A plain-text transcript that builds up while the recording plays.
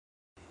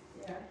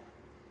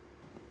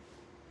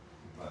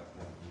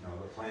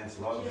plants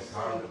love the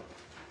carpet.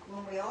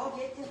 When we all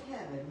get to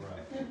heaven,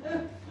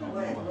 Right.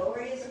 what a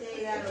glorious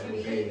day that'll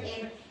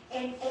be.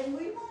 And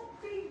we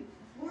won't be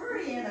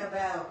worrying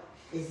about,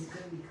 is it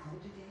going to be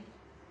cold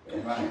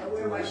today? Right. I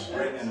wear my Bring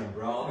shorts. an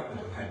umbrella.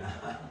 Why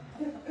not?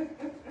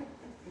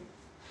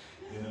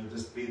 You know,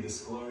 just be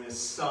this glorious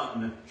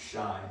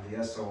sunshine, the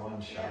S-O-N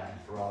shine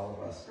for all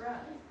of us. Right.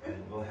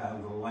 And we'll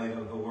have the light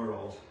of the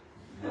world.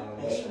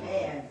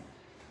 Amen.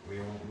 We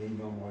won't need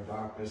no more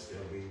darkness.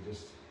 There'll be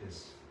just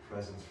His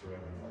presence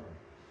forever and ever.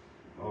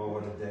 Oh,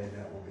 what a day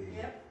that will be.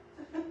 Yep.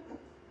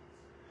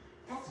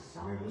 That's a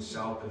song. We will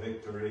shout the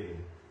victory.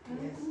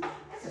 Yes.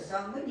 That's a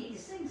song we need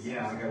to sing.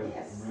 Yeah, I gotta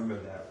Yes. remember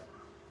that.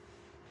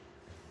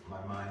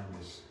 My mind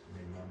is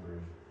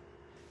remembering.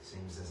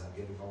 Seems as I'm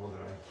getting older,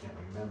 I can't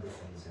remember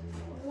things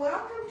anymore.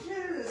 Welcome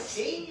to the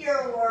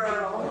senior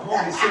world. I'm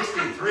only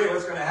 63.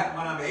 What's going to happen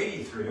when I'm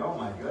 83? Oh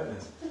my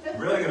goodness.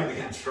 I'm really going to be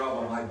in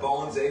trouble. My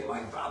bones ache,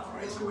 my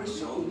arthritis in my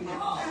shoulder.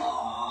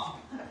 Oh,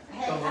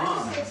 Hey, come I'm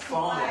on, 65.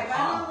 falling I'm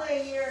apart.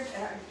 only a year.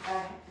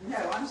 No,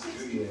 I'm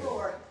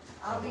 64.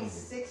 I'll be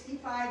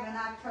 65 in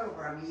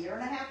October. I'm a year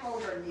and a half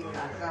older than you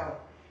guys. So.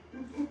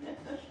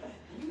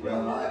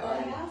 Well,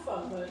 half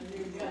of it,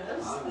 you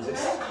guys. I'm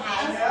just,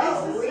 I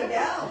know, we don't.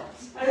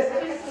 I was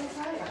going to say,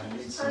 I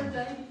just turned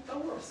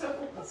 84,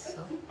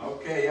 so.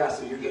 okay, yeah,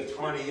 so you get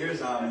 20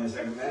 years on me, as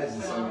I can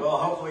imagine. So, well,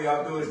 hopefully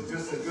I'll do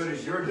just as good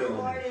as you're doing.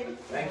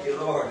 Thank you,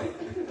 Lord.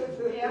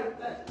 Yeah,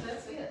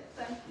 that's it.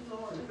 Thank you,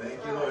 Lord.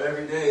 Thank you, Lord.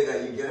 Every day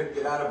that you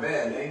get out of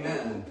bed.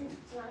 Amen.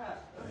 That's right.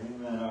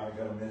 Amen. All right,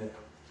 got a minute.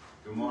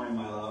 Good morning,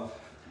 my love.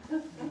 Yeah,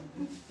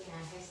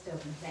 I has to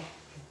be back.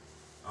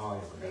 Oh,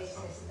 you forgot Grace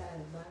something.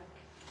 started back.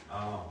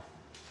 Oh.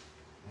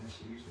 Yeah,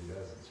 she usually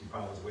does it. She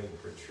probably was waiting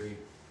for a treat.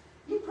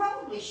 You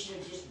probably should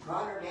have just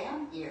brought her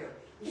down here.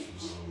 You should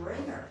just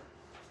bring her.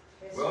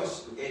 Well,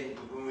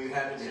 when we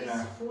had it in our...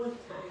 She's full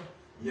time.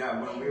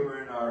 Yeah, when we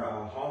were in our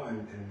home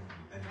in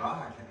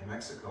Baja, in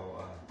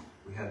Mexico,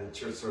 we had the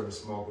church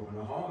service small group in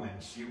the home,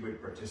 and she would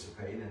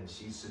participate, and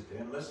she'd sit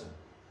there and listen.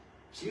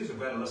 She was a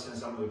better listener than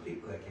some of the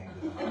people that came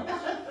to the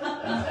house.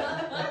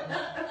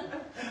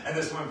 And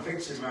this one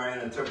picture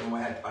Mariana took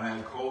when I had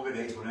COVID,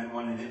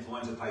 H1N1, and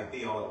influenza type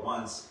B all at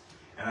once,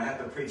 and I had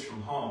to preach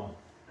from home,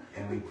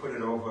 and we put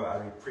it over, I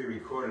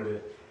pre-recorded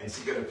it, and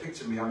she got a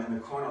picture of me, I'm in the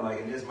corner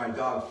like, and there's my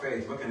dog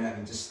Faith looking at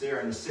me, just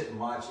staring, just sitting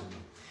watching me.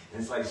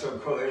 And it's like so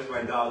cool, there's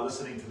my dog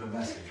listening to the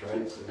message,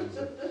 right? So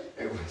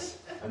it was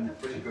a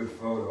pretty good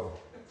photo.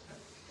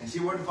 And she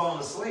wasn't falling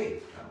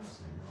asleep. That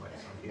wasn't like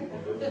some people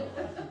do.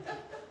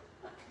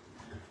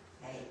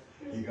 Hey,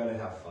 You gotta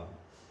have fun.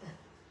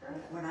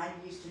 when I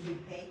used to do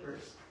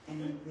papers, and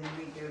then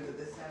we'd go to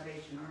the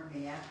Salvation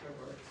Army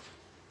afterwards,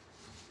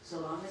 so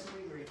long as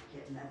we were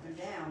getting up and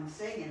down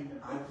singing,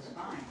 I was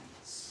fine.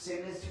 As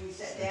soon as we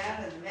sat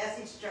down and the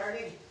message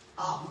started,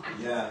 oh,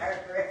 Yeah.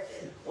 started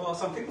ripping. Well,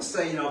 some people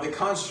say, you know, they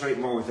concentrate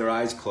more with their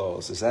eyes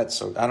closed. Is that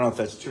so? I don't know if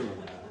that's true or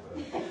not.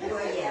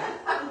 Well, yeah.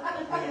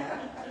 Yeah.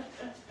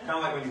 Kind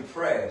of like when you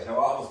pray. So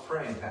I was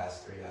praying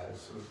past 3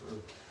 hours.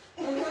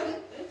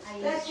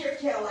 That's your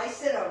tell. I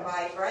sit on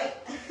mine, right?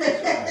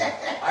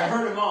 I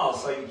heard them all,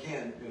 so you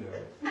can't, you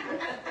know.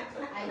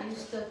 I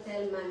used to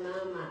tell my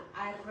mama,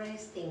 I'm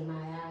resting my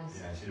eyes.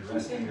 Yeah, she's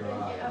resting your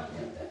eyes.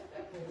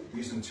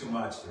 Using too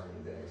much during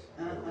the day.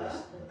 So you gotta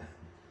rest.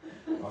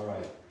 All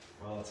right.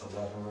 Well, it's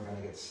 11. We're going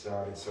to get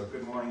started. So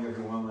good morning,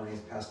 everyone. My name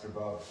is Pastor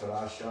Bob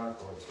Tarasiak,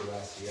 or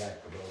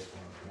Tarasiak, for those who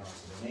want to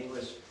pronounce it in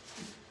English.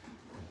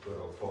 Good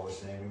old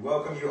Polish name. We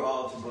welcome you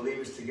all to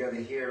Believers Together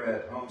here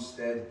at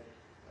Homestead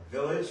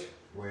Village.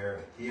 We're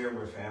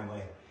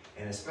family.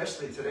 And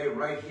especially today,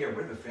 right here,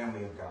 we're the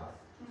family of God.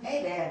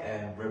 Amen.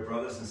 And we're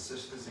brothers and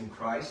sisters in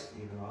Christ,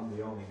 even though I'm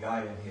the only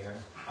guy in here.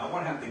 I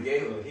want to have the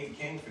Gaylord. He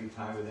came 3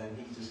 times, but then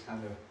he just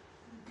kind of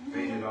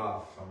faded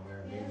off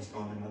somewhere. Maybe he's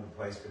going to another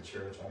place for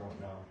church. I don't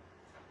know.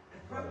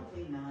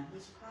 Probably not. I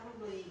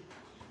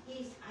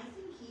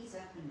think he's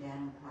up and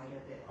down quite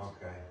a bit.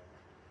 Okay.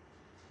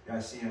 Yeah, I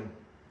see him.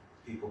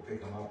 People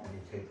pick him up and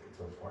he takes it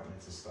to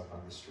appointments and stuff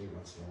on the street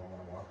once in a while when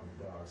I'm walking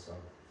the dog. So,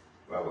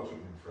 well, we'll keep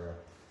him in prayer.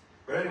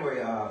 But anyway,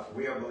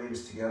 we are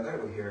Believers Together.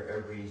 We're here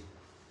every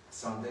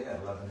Sunday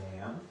at 11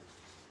 a.m.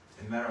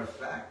 As a matter of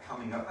fact,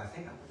 coming up, I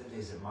think, what day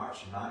is it,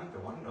 March 9th,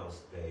 or one of those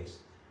days,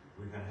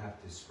 we're going to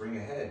have to spring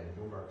ahead and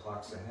move our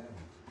clocks ahead.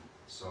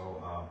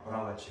 So, but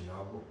I'll let you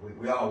know.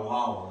 We all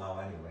will know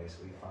anyway, so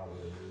we follow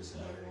the news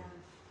and everything.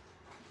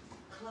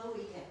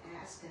 Chloe had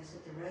asked us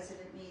at the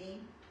resident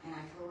meeting, and I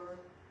told her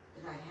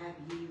that I'd have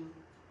you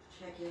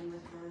check in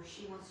with her.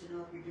 She wants to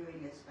know if you're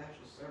doing a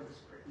special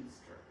service for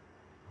Easter.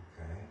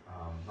 Okay,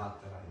 not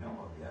that I know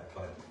of yet,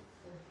 but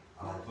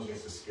I'll look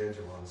at the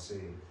schedule and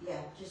see. Yeah,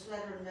 just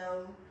let her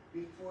know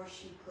before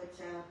she puts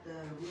out the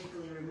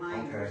weekly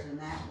reminders, and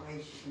that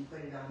way she can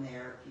put it on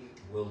there if you...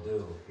 Will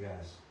do,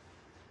 yes.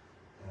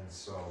 And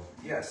so,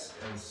 yes,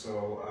 and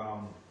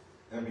so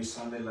every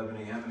Sunday, 11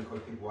 a.m., and of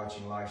course, people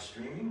watching live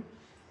streaming.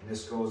 And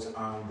this goes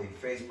on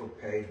the Facebook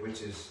page,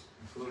 which is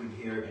included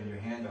here in your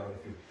handout.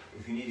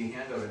 If you need a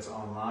handout, it's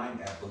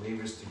online at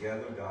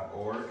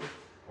believerstogether.org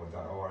or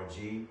 .org.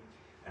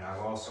 And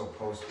I've also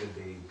posted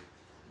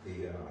I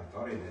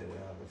thought I did,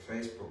 the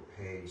Facebook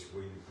page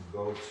where you can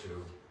go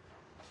to.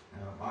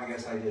 I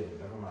guess I didn't,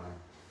 never mind.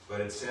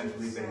 But it's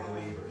Simply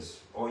Believers.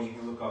 Or you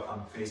can look up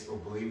on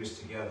Facebook Believers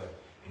Together,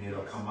 and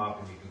it'll come up,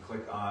 and you can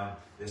click on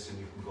this, and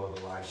you can go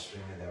to the live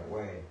stream in that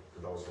way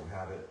for those who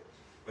have it.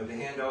 But the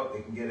handout,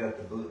 they can get at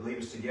the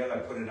Believers Together. I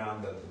put it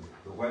on the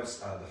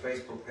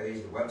Facebook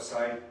page, the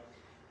website,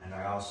 and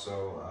I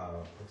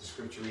also put the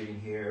scripture reading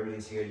here.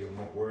 Everything's here. Your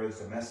words,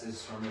 the message,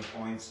 sermon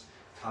points,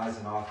 tithes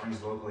and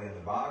offerings locally in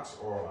the box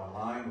or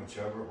online,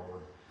 whichever,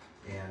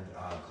 and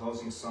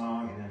closing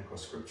song, and then of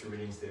course scripture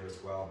readings there as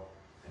well.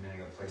 And then I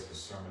got a place for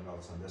sermon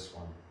notes on this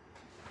one.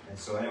 And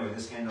so anyway,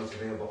 this handout's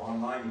available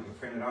online. You can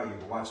print it out. You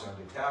can watch it on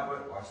your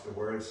tablet, watch the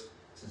words.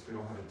 Since we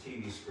don't have a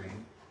TV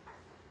screen,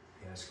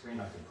 a screen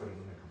I can put it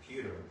in the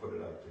computer and put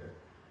it up there.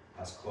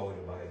 Ask Chloe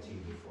to buy a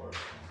TV for us.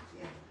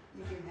 Yeah,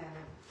 you do have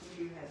it.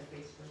 You do have a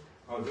Facebook.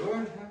 Oh, do I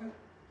have it?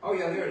 Oh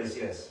yeah, there it is,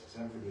 yes.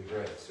 Simply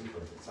great,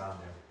 super, it's on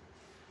there.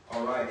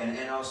 All right,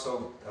 and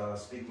also,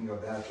 speaking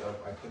of that,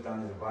 I put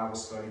down in the Bible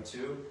study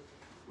too.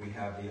 We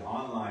have the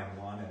online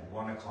one at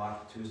 1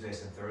 o'clock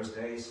Tuesdays and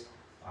Thursdays.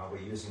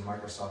 We're using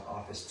Microsoft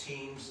Office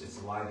Teams. It's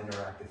a live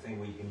interactive thing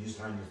where you can use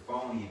it on your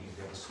phone. You can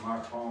have a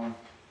smartphone.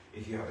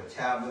 If you have a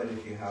tablet,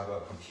 if you have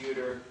a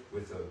computer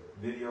with a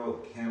video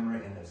camera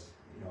and and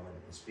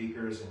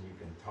speakers, and you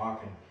can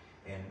talk.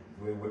 And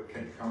we're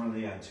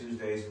currently on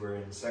Tuesdays we're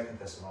in 2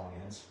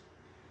 Thessalonians,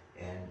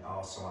 and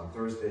also on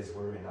Thursdays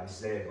we're in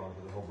Isaiah, going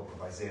through the whole book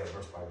of Isaiah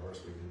verse by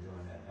verse. We've been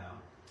doing that now.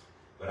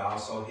 But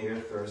also here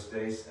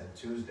Thursdays and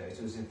Tuesdays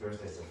and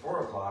Thursdays at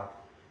 4 o'clock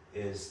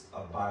is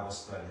a Bible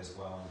study as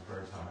well in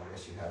prayer time. I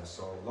guess you have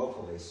so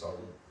locally, so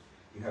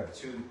you have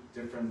two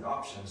different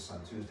options on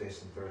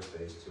Tuesdays and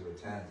Thursdays to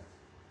attend.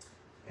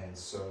 And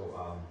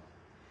so,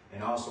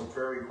 and also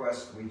prayer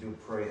requests, we do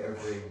pray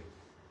every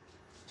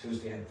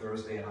Tuesday and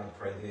Thursday, and I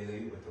pray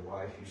daily with the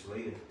wife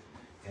usually.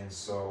 And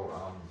so,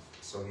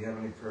 so if you have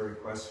any prayer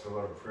requests, fill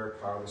out a prayer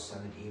card or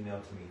send an email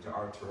to me to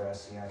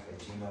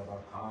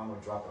rtarasiak@gmail.com or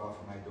drop it off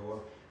at my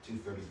door,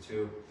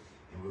 232,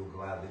 and we will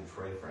gladly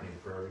pray for any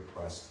prayer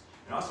requests.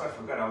 And also, I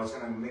forgot, I was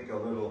going to make a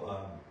little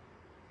a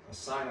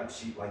sign-up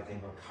sheet like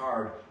thing, a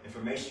card,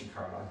 information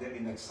card. I'll give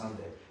you next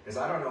Sunday, because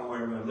I don't know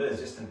where everyone lives.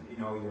 Just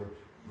your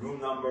room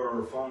number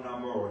or phone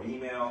number or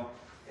email,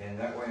 and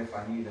that way, if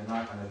I need to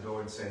knock on the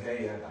door and say,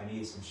 hey, I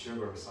need some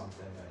sugar or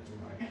something,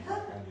 I can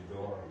knock on your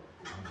door.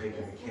 I'm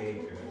baking a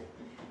cake,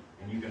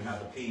 and you can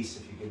have a piece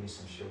if you give me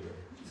some sugar.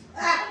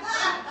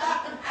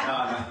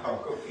 No,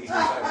 cookies.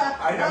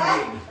 I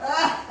don't need.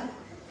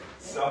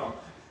 So,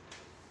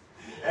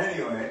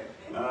 anyway,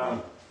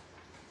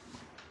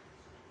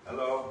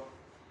 hello,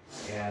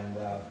 and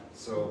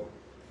so,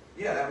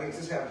 yeah, I mean,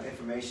 just having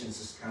information is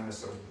just kind of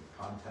sort of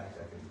contact.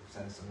 I can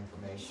send some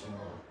information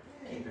or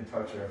keep in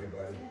touch with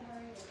everybody.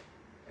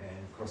 And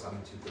of course, I'm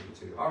in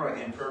 232. All right,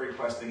 and prayer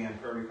request again.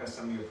 Prayer request.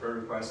 Some of your prayer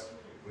requests,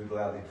 we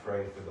gladly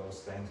pray for those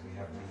things we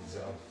have needs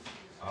of.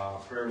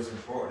 Prayer is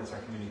important. It's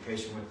our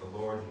communication with the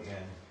Lord,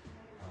 and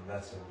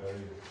that's a very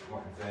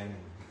important thing.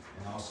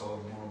 And also,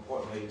 more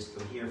importantly, is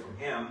to hear from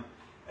Him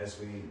as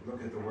we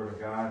look at the Word of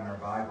God in our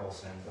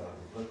Bibles and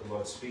let the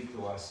Lord speak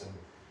to us and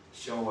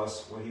show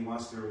us what He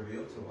wants to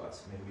reveal to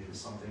us. Maybe there's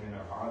something in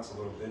our hearts, a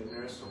little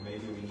bitterness, or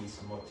maybe we need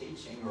some more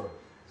teaching or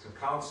some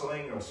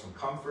counseling or some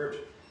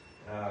comfort.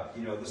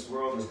 This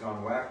world has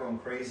gone wacko and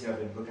crazy. I've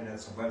been looking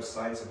at some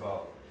websites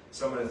about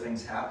some of the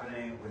things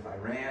happening with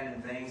Iran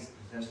and things,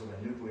 potentially with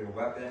a nuclear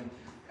weapon.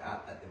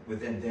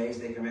 Within days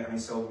they can make,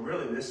 so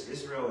really this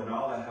Israel and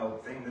all that whole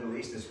thing, Middle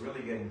East, is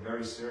really getting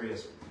very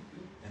serious.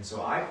 And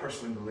so I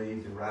personally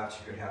believe the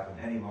rapture could happen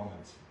any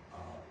moment.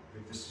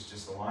 This is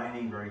just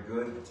aligning very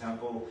good. The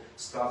temple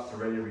stuff, they're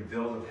ready to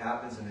rebuild. It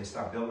happens and they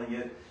start building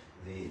it.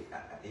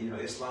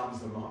 Islam's,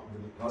 the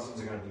Muslims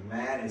are going to be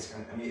mad. It's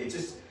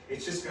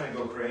just going to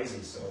go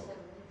crazy. So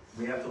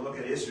we have to look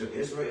at Israel.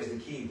 Israel is the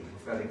key to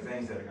prophetic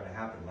things that are going to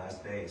happen in the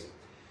last days.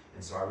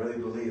 And so I really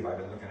believe, I've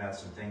been looking at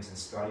some things and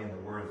studying the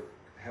Word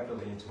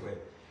heavily into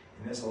it.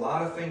 And there's a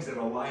lot of things that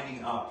are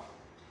lining up.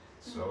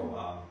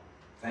 So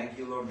thank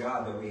you, Lord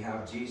God, that we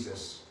have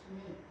Jesus.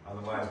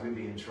 Otherwise, we'd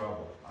be in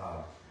trouble.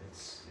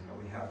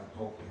 We have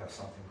hope. We have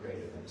something greater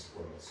than this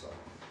world. So,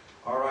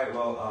 all right.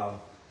 Well,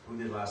 who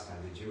did last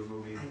time? Did you,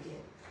 Ruby? I did.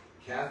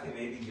 Kathy,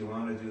 maybe you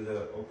want to do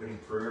the opening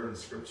prayer and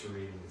scripture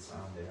reading that's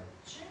on there.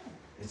 Sure.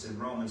 It's in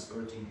Romans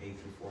 13, 8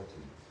 through 14.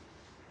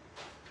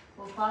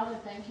 Well, Father,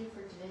 thank you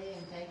for today,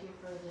 and thank you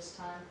for this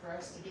time for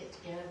us to get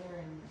together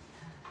and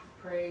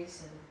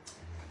praise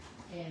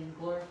and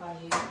glorify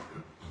you.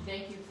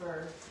 Thank you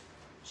for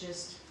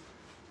just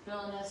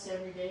filling us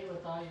every day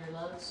with all your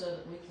love so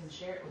that we can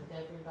share it with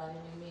everybody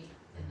we meet.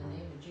 In the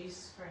name of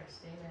Jesus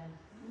Christ, amen.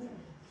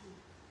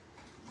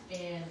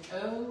 And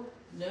owe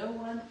no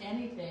one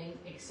anything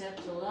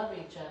except to love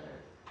each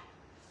other.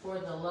 For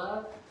the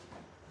one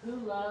who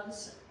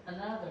loves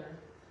another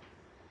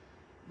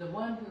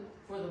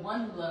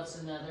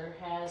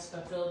has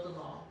fulfilled the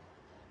law.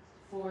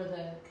 For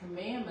the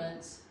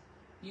commandments,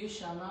 you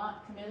shall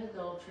not commit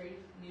adultery,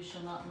 you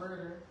shall not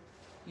murder,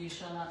 you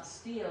shall not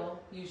steal,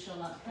 you shall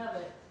not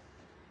covet,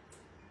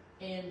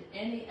 and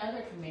any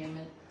other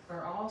commandment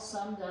are all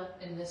summed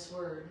up in this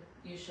word,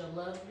 you shall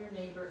love your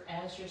neighbor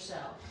as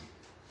yourself.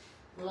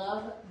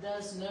 Love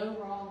does no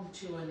wrong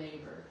to a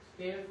neighbor,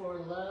 therefore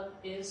love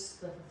is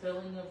the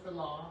fulfilling of the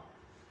law.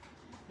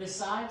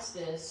 Besides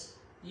this,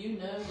 you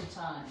know the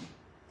time,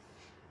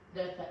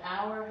 that the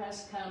hour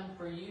has come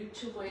for you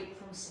to wake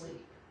from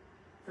sleep.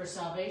 For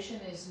salvation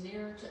is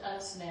nearer to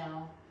us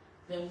now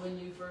than when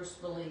you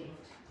first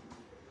believed.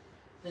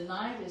 The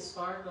night is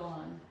far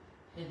gone,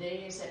 the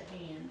day is at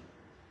hand.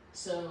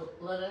 So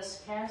let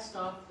us cast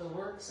off the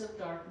works of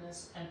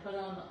darkness and put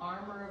on the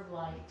armor of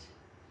light.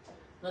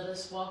 Let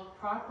us walk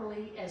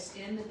properly as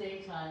in the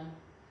daytime,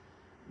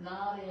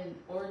 not in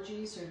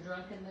orgies or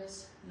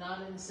drunkenness,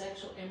 not in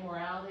sexual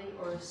immorality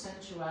or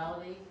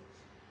sensuality,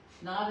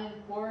 not in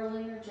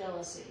quarreling or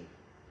jealousy,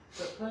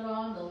 but put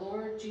on the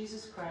Lord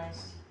Jesus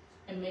Christ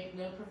and make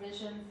no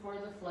provision for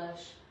the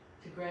flesh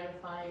to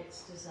gratify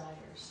its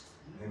desires.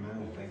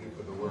 Amen. Thank you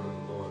for the word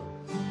of the Lord.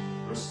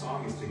 Our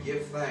song is to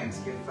give thanks.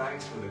 Give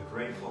thanks with a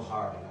grateful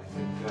heart. And I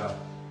think,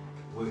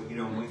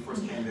 when we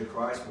first came to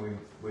Christ,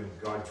 when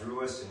God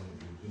drew us and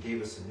He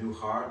gave us a new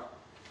heart,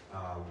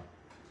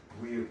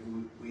 we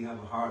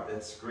have a heart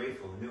that's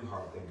grateful, a new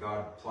heart that God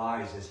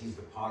applies as He's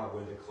the potter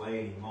with the clay,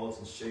 and He molds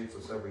and shapes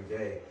us every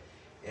day.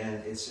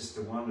 And it's just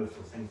a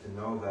wonderful thing to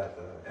know that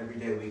every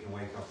day we can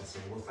wake up and say,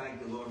 well, thank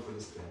you, Lord, for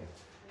this day.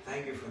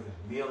 Thank you for the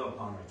meal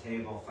upon our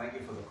table. Thank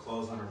you for the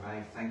clothes on our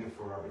bank. Thank you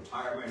for our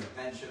retirement or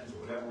pensions,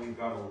 whatever we've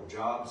got, or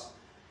jobs.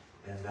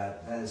 And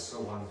that is so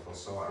wonderful.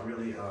 So I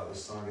really,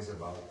 this song is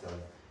about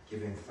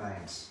giving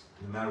thanks,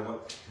 no matter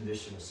what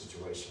condition or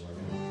situation we're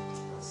in.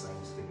 Let's sing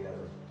this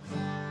together.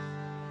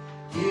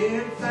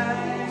 Give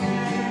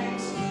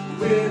thanks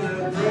with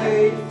a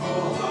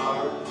grateful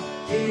heart.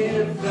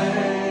 Give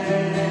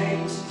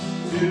thanks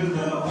to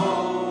the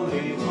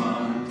Holy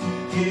One.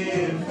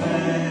 Give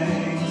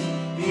thanks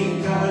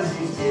because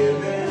He's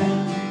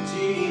given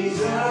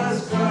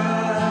Jesus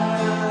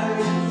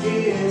Christ,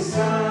 His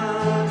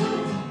Son.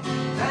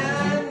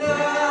 And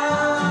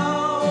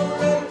now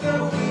let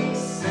the weak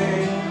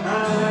say,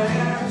 I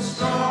am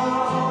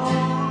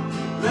strong.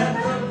 Let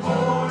the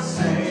poor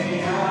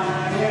say, I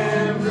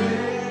am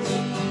rich,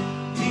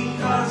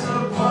 because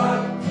of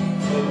what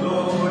the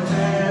Lord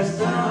has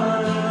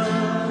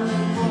done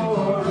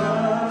for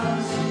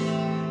us.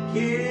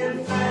 Give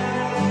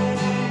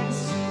thanks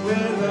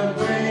with a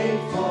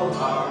grateful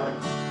heart.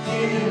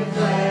 Give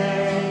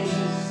thanks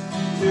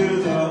to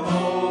the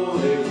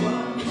Holy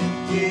One.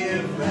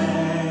 Give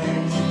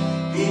thanks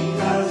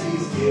because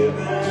He's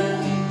given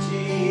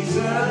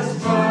Jesus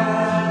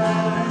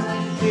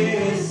Christ,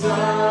 His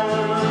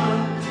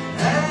Son.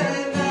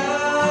 And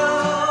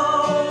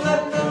now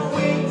let the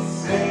weak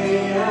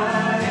say, I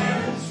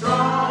am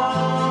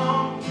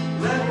strong.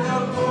 Let the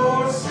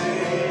poor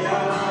say, I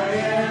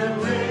am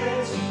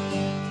rich,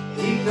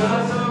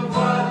 because of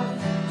what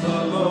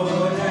the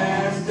Lord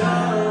has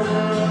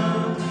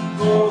done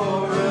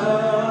for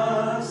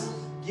us.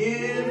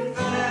 Give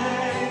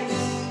thanks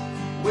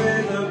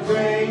with a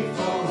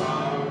grateful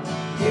heart.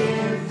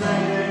 Give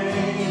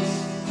thanks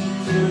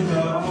to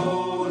the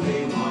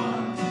Holy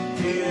One.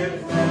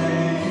 Give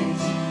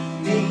thanks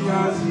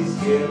because He's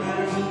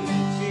given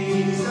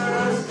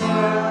Jesus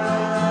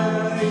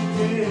Christ,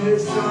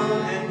 His Son.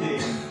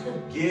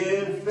 And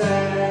give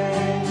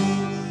thanks.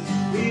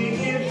 We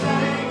give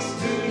thanks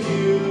to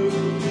You.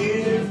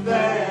 Give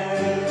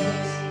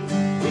thanks.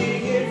 We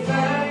give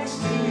thanks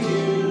to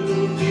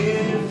You.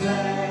 Give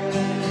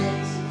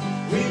thanks.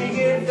 We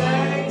give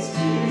thanks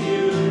to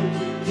You.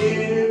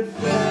 Give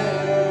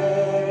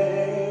thanks.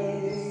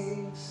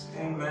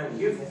 Amen.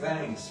 Give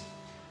thanks.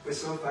 We're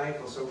so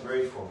thankful, so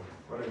grateful.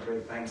 What a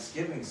great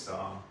Thanksgiving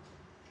song.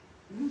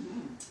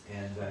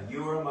 And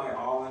You are my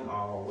all in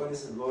all. What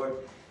is it, Lord?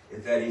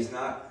 That He's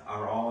not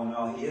our all in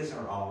all. He is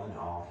our all in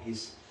all.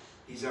 He's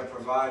our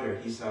provider.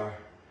 He's our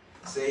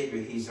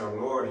Savior. He's our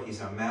Lord.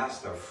 He's our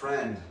Master, our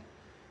friend.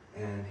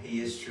 And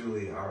He is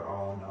truly our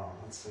all in all.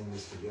 Let's sing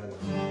this together.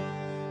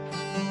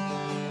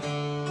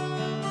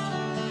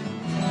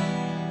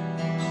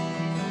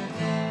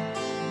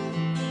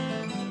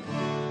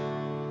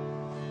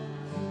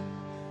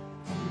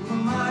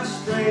 My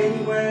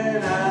strength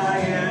when I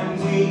am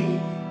weak.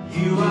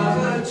 You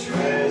are the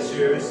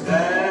treasures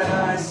that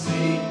I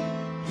seek.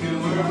 You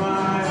are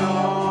my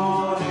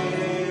all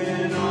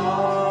in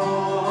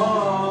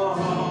all.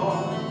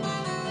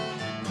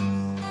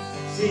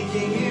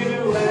 Seeking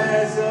You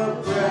as a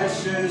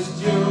precious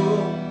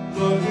jewel.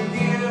 Lord, to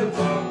give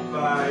up,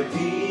 I'd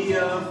be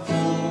a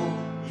fool.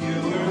 You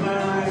are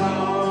my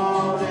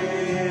all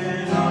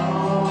in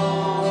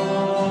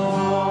all.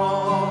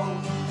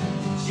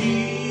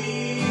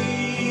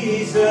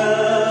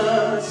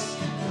 Jesus,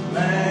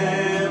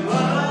 Lamb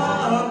of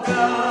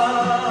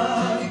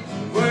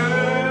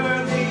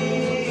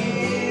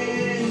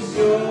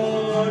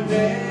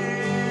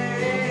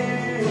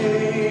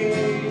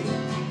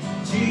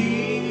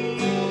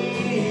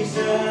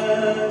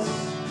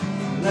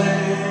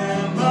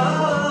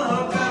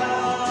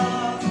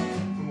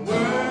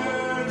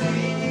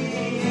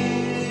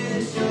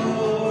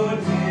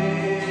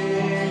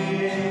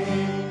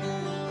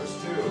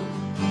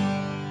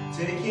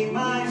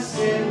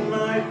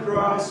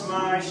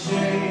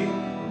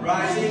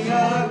Rising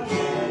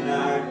again,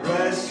 I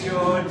bless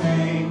your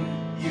name.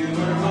 You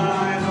are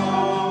my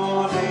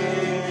all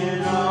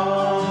in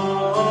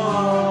all.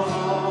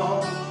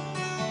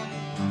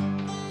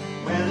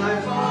 When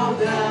I fall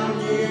down,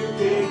 you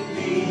pick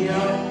me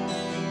up.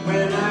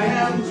 When I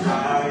am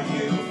dry,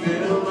 you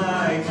fill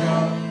my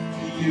cup.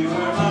 You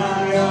are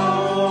my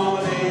all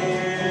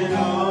in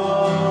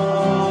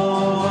all.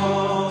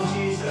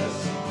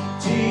 Jesus,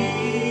 Jesus,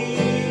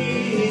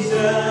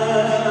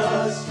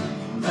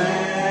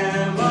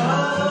 Lamb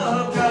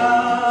of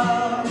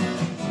God,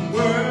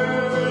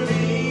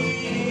 worthy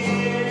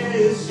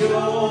is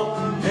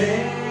your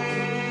name.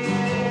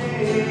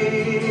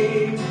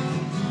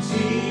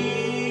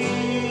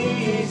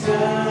 Jesus,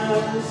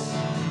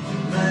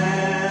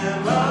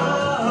 Lamb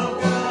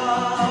of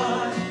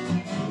God,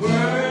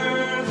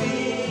 worthy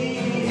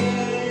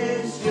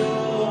is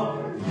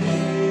your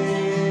name.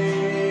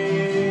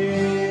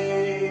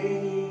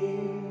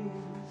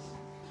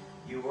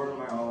 You are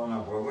my all in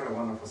all. Boy, what a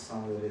wonderful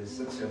song it is.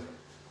 Such a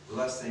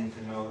blessing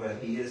to know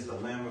that He is the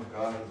Lamb of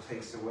God who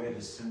takes away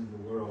the sin of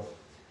the world,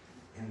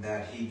 and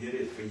that He did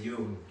it for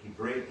you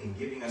in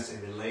giving us a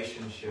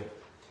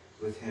relationship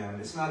with Him.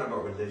 It's not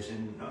about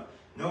religion.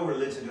 No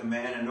religion of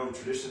man, and no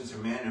traditions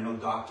of man, and no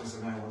doctrines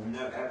of man will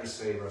never ever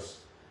save us.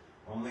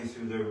 Only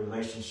through the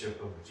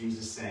relationship of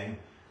Jesus saying,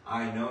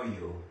 I know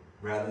you,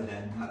 rather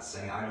than not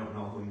saying, I don't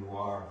know who you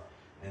are.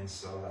 And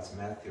so that's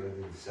Matthew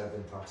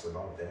 7 talks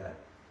about that.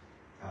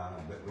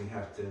 But we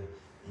have to,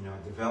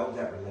 develop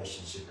that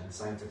relationship and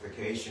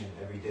sanctification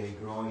every day,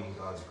 growing in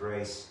God's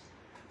grace.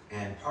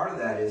 And part of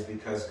that is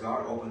because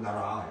God opened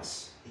our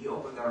eyes. He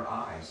opened our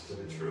eyes to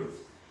the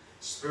truth.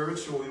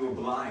 Spiritually, we were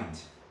blind.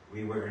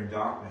 We were in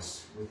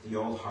darkness with the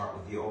old heart,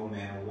 with the old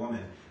man and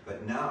woman.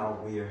 But now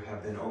we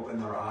have been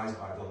opened our eyes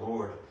by the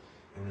Lord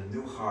in a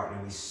new heart,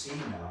 and we see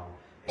now.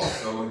 And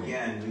so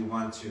again, we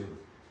want to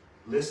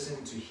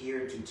listen, to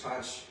hear, to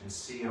touch, and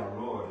see our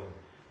Lord. And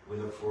we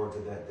look forward to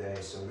that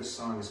day. So this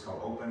song is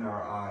called Open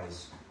Our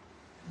Eyes.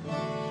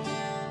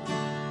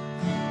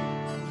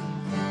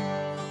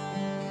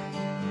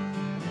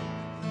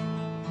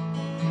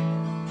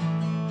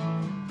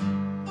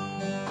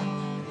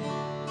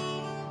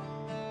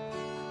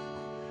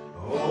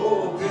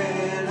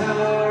 Open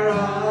our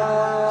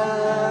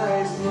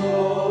eyes,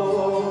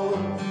 Lord.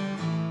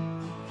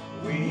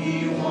 We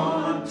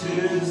want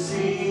to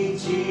see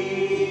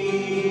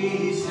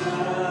Jesus,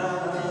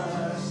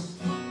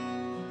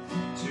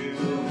 to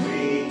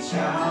reach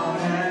out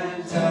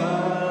and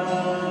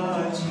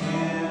touch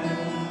Him,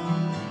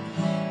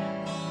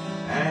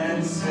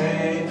 and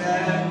say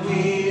that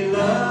we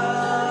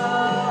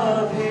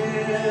love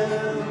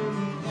Him,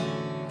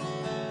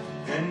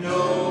 and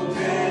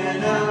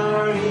open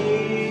our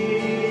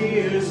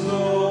ears,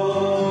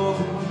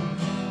 Lord,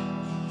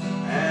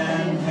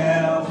 and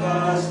help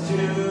us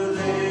to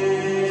listen,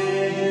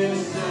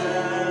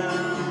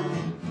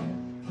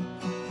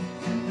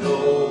 and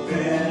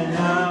open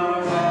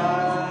our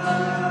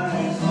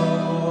eyes,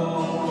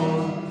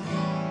 Lord.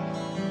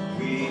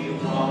 We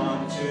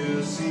want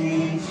to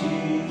see Jesus.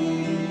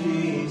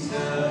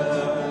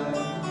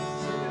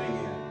 Sing it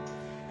again.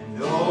 And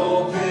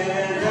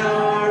open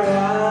our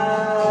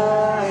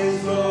eyes,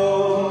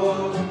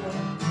 Lord.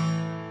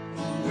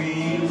 We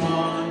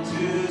want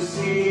to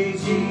see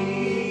Jesus,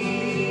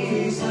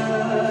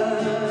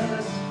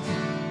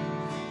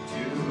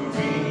 to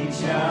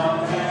reach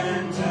out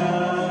and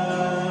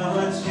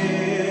touch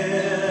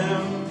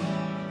Him,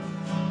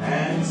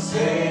 and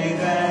say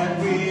that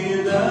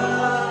we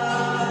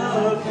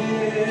love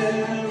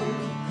Him,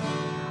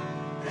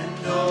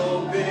 and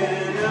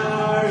open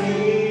our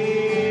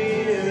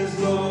ears,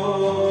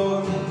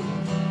 Lord,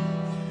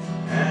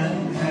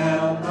 and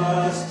help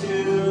us to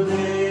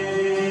listen,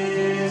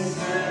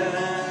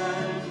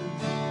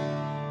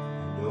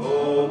 and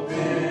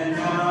open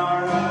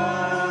our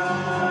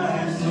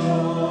eyes,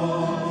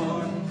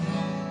 Lord.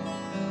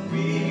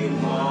 We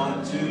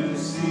want to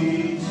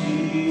see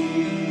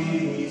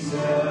Jesus.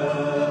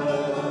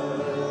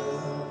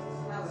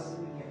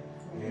 Hallelujah.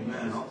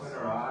 Amen. Open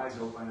our eyes,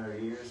 open our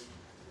ears.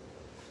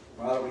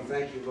 Father, we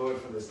thank you, Lord,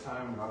 for this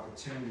time and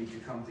opportunity to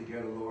come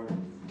together, Lord. And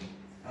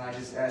I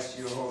just ask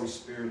you, Holy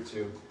Spirit,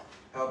 to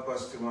help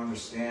us to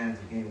understand,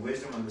 to gain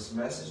wisdom on this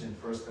message in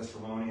 1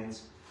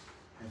 Thessalonians.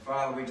 And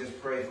Father, we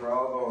just pray for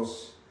all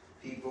those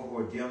people who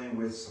are dealing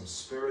with some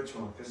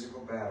spiritual and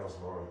physical battles,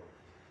 Lord.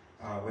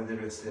 Whether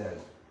it's that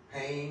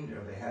pain,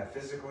 or they have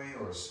physically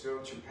or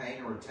spiritual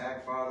pain or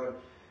attack, Father,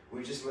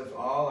 we just lift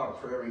all our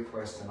prayer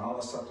requests and all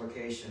the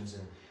supplications.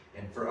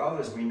 And for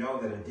others, we know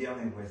that are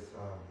dealing with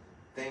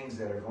things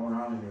that are going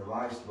on in their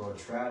lives, Lord,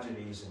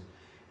 tragedies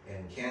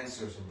and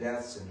cancers and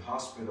deaths and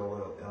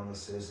hospital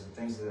illnesses and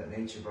things of that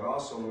nature. But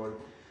also, Lord,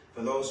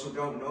 for those who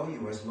don't know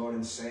you as Lord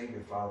and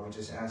Savior, Father, we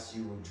just ask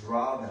you would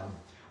draw them,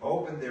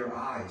 open their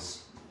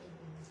eyes,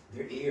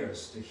 their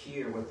ears to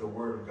hear what the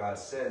Word of God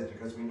says,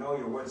 because we know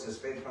your Word says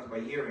faith comes by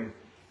hearing,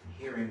 and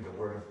hearing the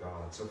Word of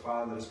God. So,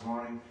 Father, this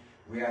morning,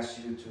 we ask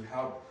you to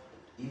help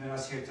even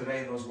us here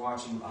today, those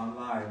watching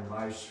online,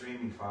 live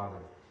streaming, Father,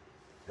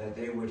 that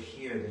they would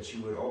hear, that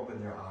you would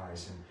open their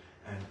eyes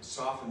and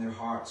soften their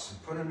hearts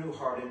and put a new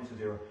heart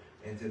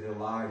into their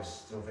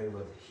lives so they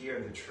would hear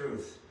the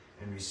truth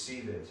and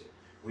receive it.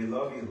 We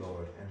love you,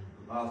 Lord. And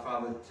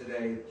Father,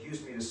 today,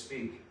 use me to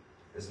speak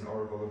as an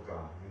oracle of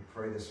God. We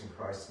pray this in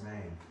Christ's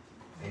name.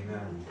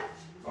 Amen.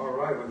 All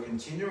right, we're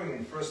continuing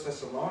in 1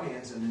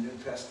 Thessalonians in the New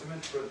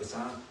Testament.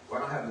 Well, I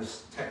don't have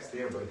this text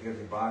there, but if you have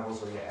your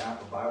Bibles or your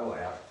app, a Bible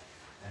app,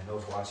 and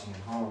those watching at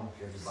home, if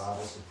you have your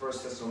Bibles, in 1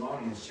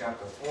 Thessalonians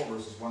chapter 4,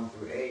 verses 1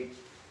 through 8,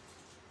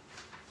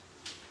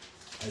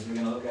 as we're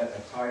going to look at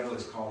a title,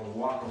 it's called A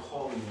Walk of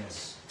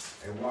Holiness.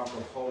 A Walk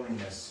of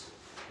Holiness.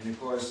 And of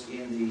course,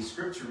 in the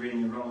scripture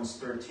reading in Romans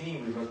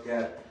 13, we looked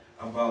at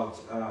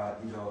about,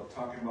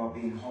 talking about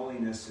being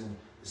holiness and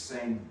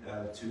saying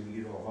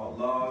about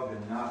love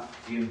and not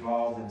be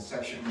involved in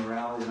sexual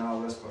immorality and all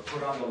this, but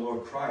put on the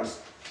Lord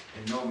Christ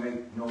and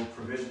make no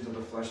provision to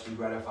the flesh to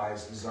gratify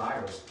his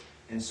desires.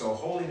 And so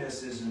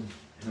holiness is an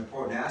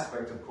important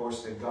aspect, of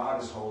course, that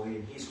God is holy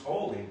and he's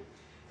holy.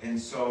 And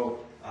so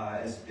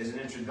as an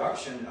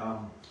introduction,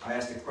 I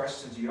asked a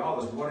question to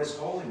y'all is, what is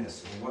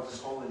holiness? And what does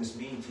holiness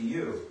mean to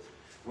you?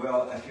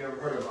 Well, if you ever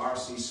heard of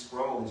R.C.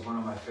 Sproul, he's one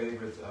of my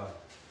favorite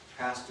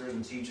pastors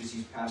and teachers.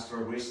 He's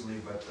pastored recently,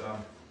 but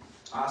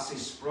R.C.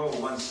 Sproul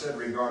once said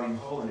regarding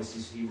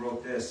holiness, he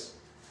wrote this: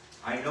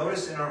 I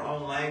notice in our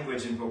own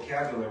language and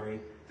vocabulary,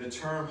 the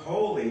term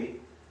holy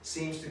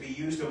seems to be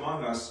used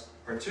among us,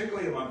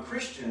 particularly among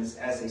Christians,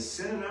 as a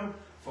synonym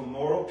for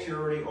moral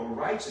purity or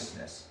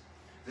righteousness.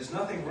 There's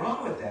nothing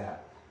wrong with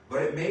that,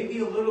 but it may be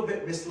a little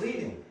bit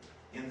misleading.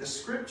 In the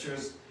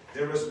scriptures,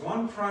 there is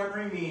one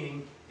primary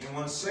meaning and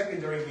one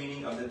secondary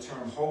meaning of the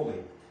term holy.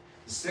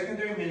 The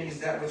secondary meaning is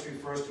that which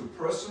refers to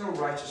personal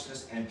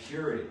righteousness and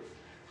purity.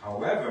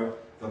 However,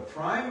 the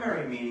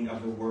primary meaning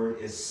of the word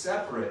is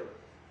separate,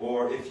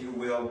 or if you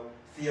will,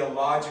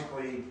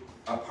 theologically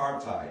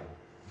apartheid.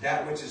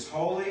 That which is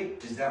holy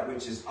is that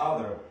which is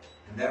other,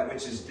 and that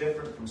which is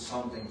different from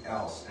something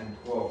else, end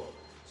quote.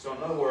 So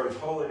in other words,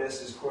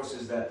 holiness, of course,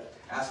 is that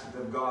aspect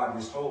of God who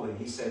is holy.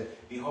 He said,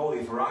 be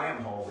holy, for I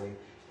am holy.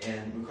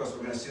 And because we're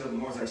going to see a little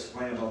more as I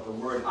explain about the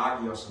word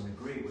agios in the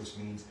Greek, which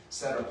means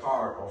set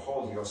apart or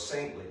holy or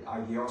saintly.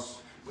 Agios,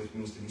 which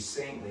means to be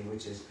saintly,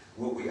 which is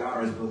what we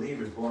are as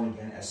believers, born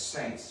again as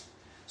saints.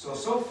 So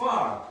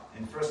far,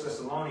 in 1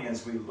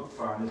 Thessalonians, we look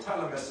for, and the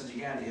title of the message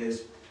again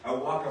is A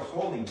Walk of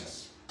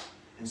Holiness.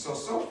 And so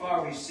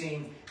far we've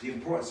seen the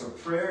importance of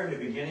prayer in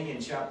the beginning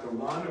in chapter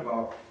 1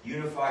 about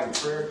unified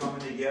prayer coming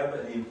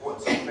together, the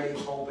importance of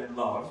faith, hope, and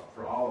love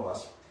for all of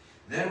us.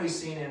 Then we've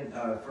seen in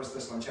 1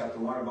 Thessalonians chapter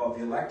 1 about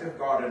the elect of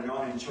God are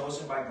known and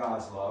chosen by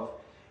God's love,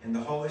 and the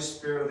Holy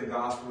Spirit of the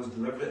gospel is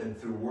delivered and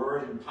through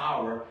word and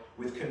power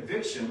with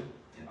conviction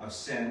of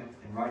sin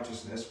and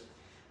righteousness.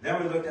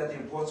 Then we looked at the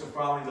importance of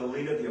following the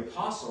lead of the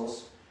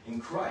apostles in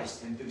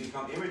Christ and to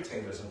become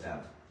imitators of them.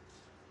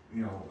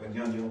 You know,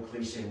 again, the old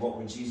cliche, what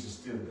would Jesus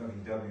do?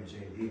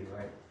 WWJD,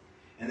 right?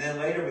 And then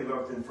later we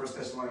looked in 1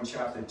 Thessalonians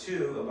chapter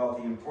 2 about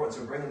the importance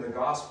of bringing the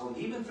gospel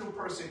even through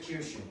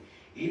persecution.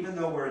 Even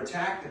though we're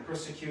attacked and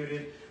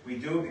persecuted, we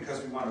do it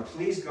because we want to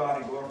please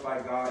God and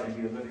glorify God and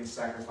be a living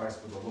sacrifice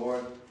for the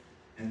Lord.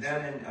 And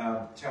then in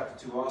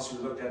chapter 2 also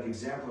we looked at the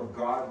example of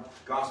God,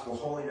 gospel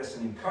holiness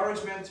and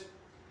encouragement.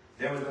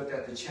 Then we looked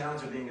at the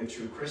challenge of being a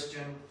true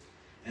Christian.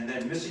 And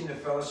then missing the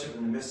fellowship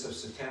in the midst of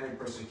satanic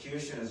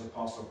persecution, as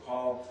Apostle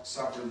Paul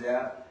suffered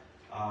that.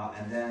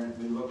 And then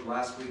we looked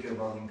last week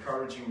about an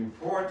encouraging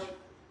report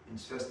in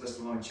 1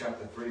 Thessalonians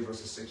chapter 3,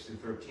 verses 6 through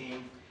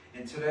 13.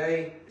 And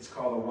today, it's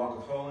called A Walk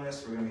of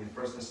Holiness. We're going to be in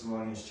 1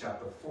 Thessalonians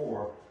chapter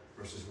 4,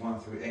 verses 1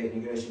 through 8.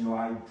 And as you know,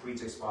 I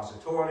preach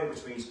expositorily,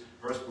 which means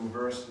verse by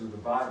verse through the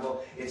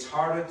Bible. It's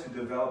harder to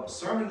develop a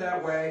sermon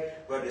that way,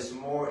 but it's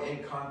more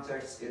in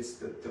context. It's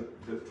the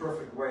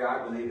perfect way,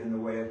 I believe, in the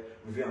way of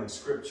revealing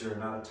Scripture,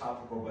 not a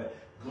topical, but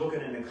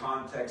looking in the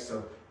context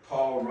of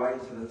Paul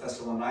writing to the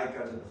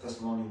Thessalonica, to the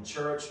Thessalonian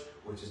church,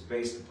 which is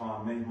based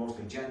upon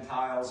mostly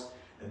Gentiles,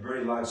 a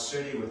very large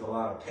city with a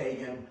lot of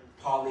pagan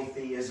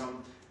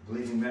polytheism,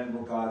 believing men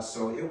will God.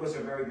 So it was a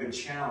very good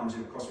challenge.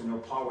 And of course, we know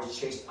Paul was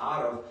chased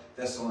out of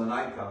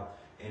Thessalonica,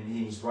 and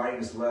he's writing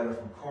this letter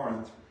from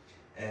Corinth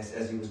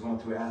as he was going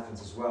through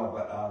Athens as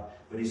well.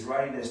 But he's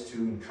writing this to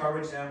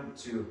encourage them,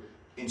 to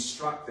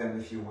instruct them,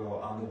 if you will,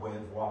 on the way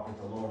of walking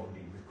with the Lord and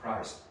be with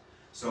Christ.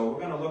 So we're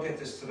going to look at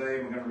this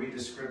today. We're going to read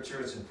the scripture.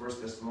 It's in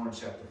 1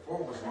 Thessalonians chapter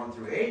 4, verse 1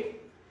 through 8.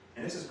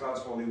 And this is God's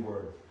holy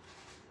word.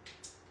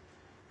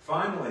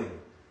 Finally,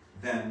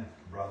 then,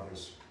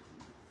 brothers,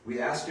 we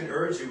ask and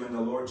urge you in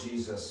the Lord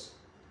Jesus,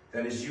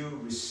 that as you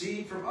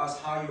receive from us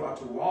how you ought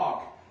to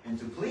walk and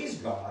to please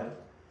God,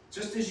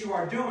 just as you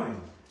are doing,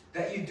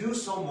 that you do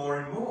so more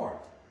and more.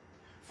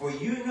 For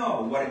you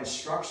know what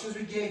instructions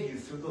we gave you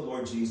through the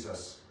Lord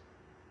Jesus.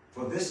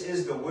 For this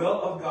is the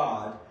will of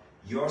God,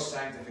 your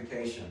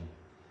sanctification,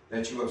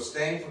 that you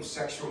abstain from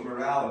sexual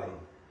immorality,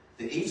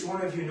 that each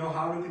one of you know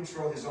how to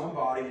control his own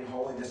body in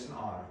holiness and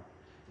honor,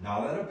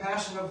 not in a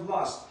passion of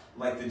lust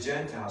like the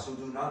Gentiles who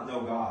do not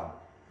know God,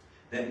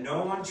 that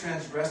no one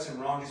transgress and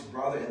wrong his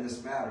brother in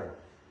this matter,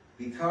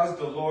 because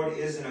the Lord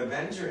is an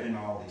avenger in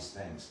all these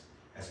things,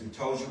 as we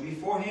told you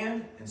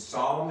beforehand and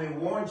solemnly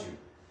warned you.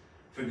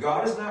 For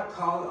God has not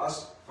called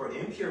us for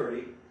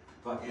impurity,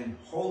 but in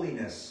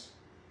holiness.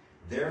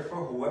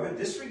 Therefore, whoever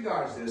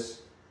disregards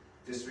this,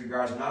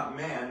 disregards not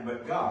man,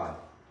 but God,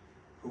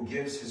 who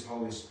gives his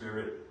Holy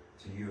Spirit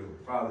to you.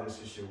 Father,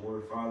 this is your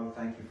word. Father,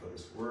 thank you for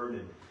this word,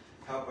 and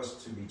help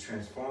us to be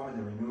transformed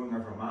in the renewing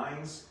of our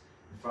minds.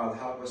 And Father,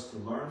 help us to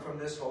learn from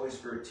this. Holy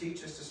Spirit,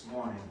 teach us this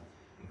morning.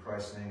 In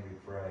Christ's name we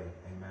pray.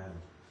 Amen.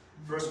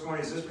 First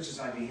point is this, which is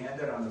on the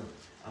handout on the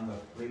I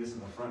believe it's on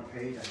the front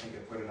page. I think I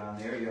put it on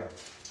there. Yeah.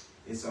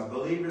 It's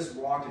believers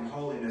walk in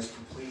holiness to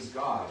please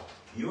God.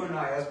 You and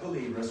I, as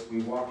believers,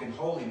 we walk in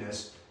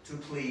holiness to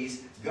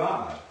please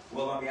God.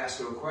 Well, let me ask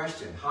you a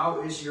question.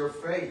 How is your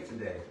faith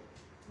today?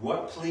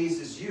 What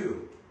pleases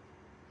you?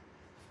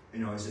 You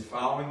know, is it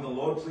following the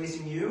Lord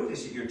pleasing you?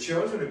 Is it your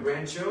children or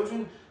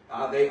grandchildren?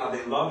 Are they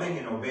loving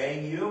and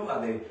obeying you? Are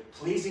they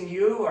pleasing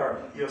you?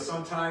 Or, you know,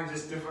 sometimes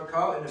it's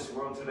difficult in this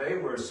world today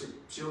where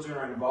children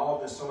are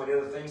involved in so many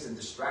other things and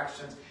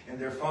distractions and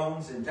their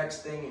phones and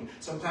texting. And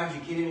sometimes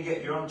you can't even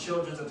get your own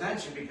children's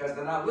attention because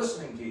they're not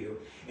listening to you.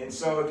 And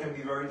so it can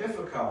be very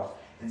difficult.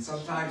 And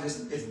sometimes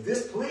it's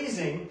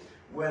displeasing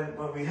when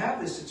we have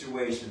these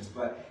situations.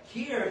 But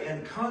here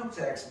in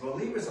context,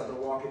 believers are to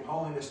walk in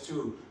holiness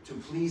to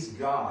please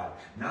God,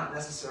 not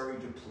necessarily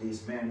to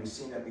please man. We've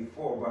seen that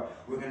before, but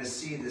we're going to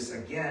see this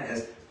again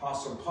as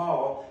Apostle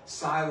Paul,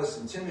 Silas,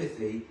 and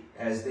Timothy,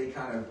 as they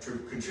kind of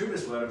contribute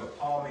this letter, but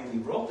Paul mainly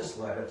wrote this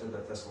letter to the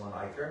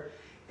Thessalonians.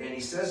 And he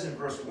says in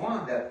verse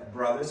 1 that,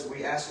 brothers,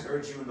 we ask and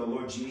urge you in the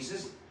Lord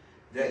Jesus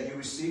that you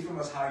receive from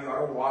us how you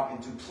ought to walk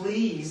and to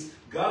please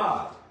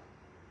God.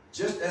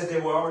 Just as they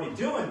were already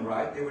doing,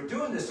 right? They were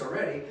doing this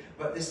already,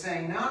 but they're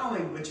saying not only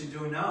what you're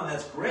doing now, and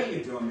that's great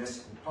you're doing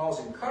this, and Paul's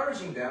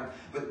encouraging them,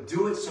 but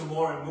do it some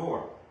more and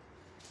more.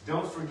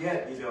 Don't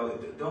forget, you know,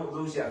 don't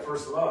lose that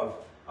first love.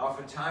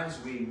 Oftentimes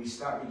we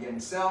start getting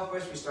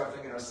selfish, we start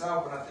thinking of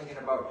ourselves, we're not thinking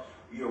about,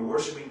 you know,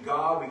 worshiping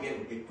God.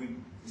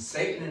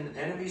 Satan and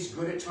enemies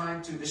good at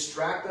trying to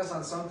distract us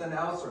on something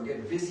else or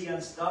get busy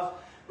on stuff.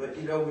 But,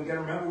 you know, we got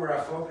to remember where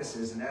our focus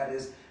is, and that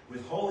is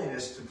with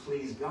holiness to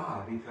please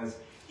God, because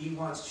he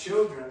wants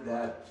children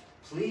that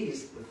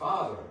please the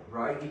Father,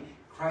 right?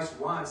 Christ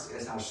wants,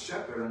 as our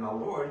shepherd and our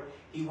Lord,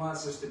 he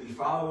wants us to be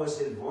followers,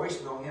 his voice,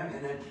 know him,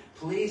 and then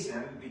please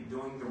him, be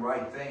doing the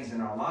right things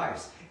in our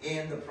lives,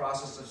 in the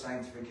process of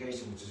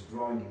sanctification, which is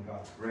growing in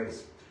God's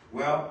grace.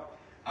 Well,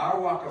 our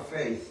walk of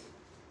faith,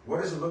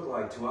 what does it look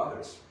like to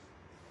others?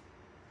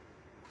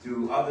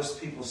 Do others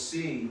people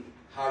see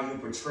how you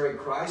portray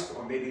Christ,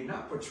 or maybe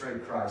not portray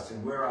Christ,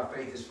 and where our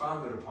faith is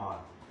founded upon?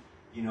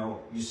 You know,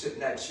 you sit in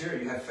that chair,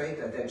 you have faith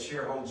that that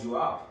chair holds you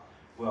up.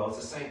 Well, it's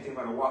the same thing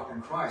when I walk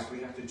in Christ.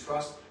 We have to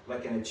trust,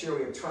 like in a chair,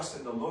 we have trust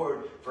in the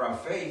Lord for our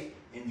faith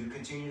and to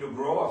continue to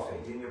grow our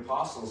faith. And the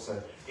apostles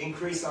said,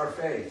 increase our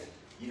faith.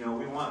 You know,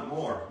 we want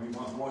more. We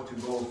want more to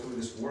go through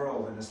this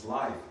world and this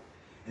life.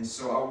 And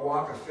so our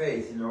walk of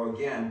faith, you know,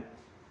 again,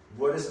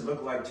 what does it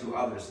look like to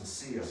others and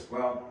see us?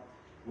 Well,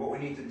 what we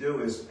need to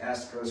do is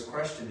ask this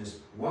question is,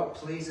 what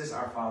pleases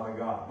our Father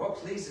God? What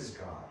pleases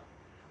God?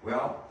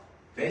 Well,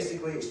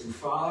 basically, it's to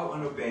follow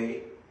and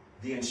obey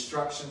the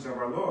instructions of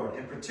our Lord.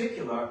 In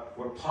particular,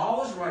 what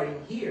Paul is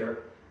writing here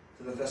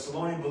to the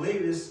Thessalonian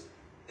believers,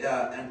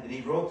 and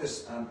he wrote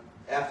this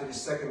after his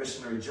second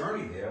missionary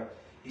journey there,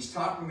 he's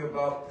talking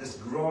about this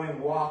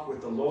growing walk with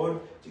the Lord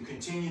to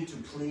continue to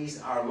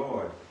please our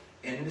Lord.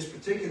 And in this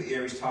particular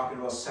area, he's talking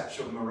about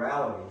sexual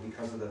immorality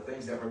because of the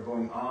things that were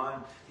going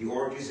on, the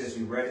orgies, as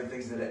we read, and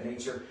things of that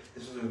nature.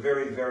 This was a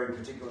very, very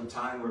particular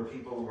time where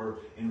people were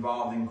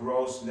involved in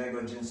gross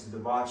negligence and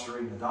debauchery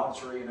and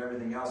adultery and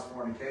everything else,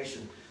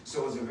 fornication.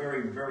 So it was a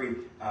very, very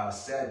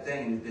sad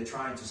thing. They're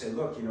trying to say,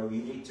 look, you know,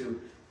 you need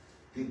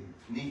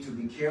to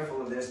be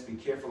careful of this, be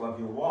careful of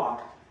your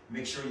walk.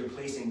 Make sure you're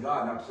pleasing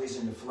God, not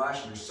pleasing the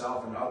flesh,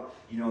 yourself, and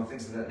you know,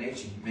 things of that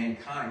nature,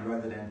 mankind,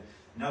 rather than,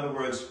 in other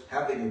words,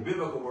 having a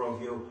biblical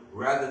worldview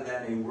rather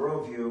than a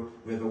worldview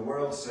where the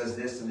world says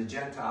this and the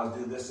Gentiles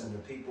do this and the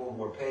people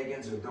who are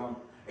pagans or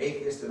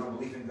atheists that don't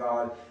believe in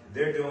God,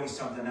 they're doing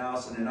something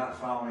else and they're not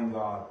following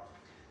God.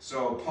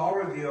 So Paul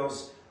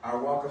reveals our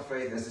walk of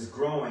faith as it's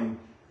growing,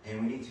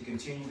 and we need to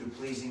continue to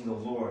pleasing the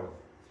Lord.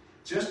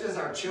 Just as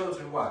our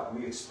children, what?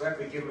 We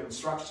give them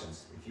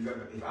instructions.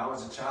 If I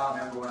was a child,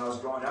 remember when I was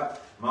growing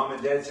up, Mom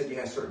and Dad said you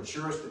had certain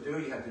chores to do.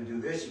 You have to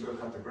do this. You go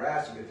cut the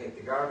grass. You go take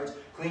the garbage,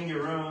 clean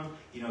your room.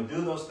 You know,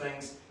 do those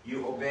things.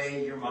 You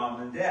obey your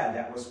mom and dad.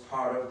 That was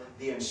part of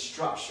the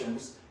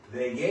instructions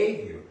they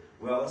gave you.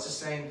 Well, it's the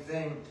same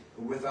thing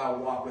with our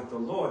walk with the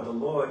Lord. The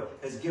Lord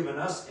has given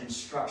us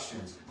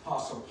instructions.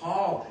 Apostle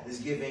Paul is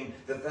giving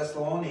the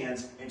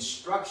Thessalonians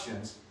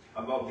instructions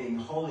about being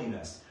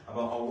holiness,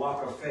 about a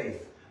walk of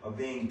faith, of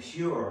being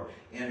pure,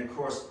 and of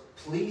course,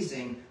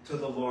 pleasing to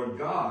the Lord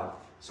God.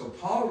 So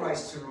Paul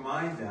writes to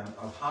remind them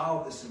of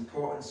how this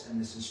importance and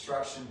this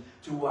instruction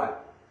to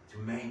what? To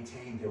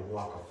maintain their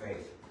walk of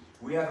faith.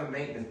 We have a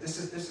maintenance.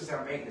 This is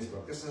our maintenance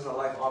book. This is a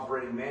life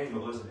operating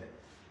manual, isn't it?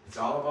 It's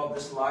all about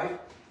this life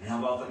and how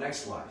about the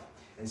next life.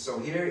 And so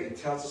here it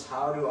tells us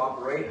how to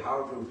operate,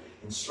 how to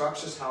instruct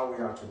us how we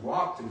are to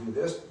walk, to do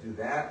this, to do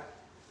that,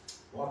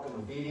 walk in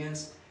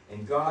obedience.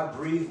 And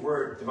God-breathed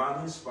word,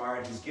 divinely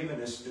inspired, He's given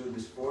us through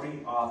these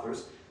 40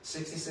 authors,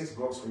 66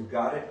 books. We've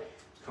got it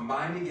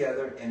combined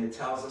together, and it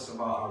tells us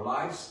about our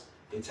lives.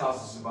 It tells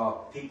us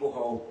about people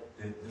who,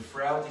 the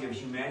frailty of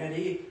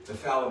humanity, the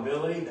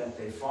fallibility, that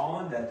they've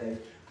fallen, that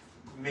they've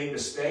made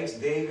mistakes.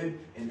 David,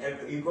 and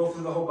you go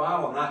through the whole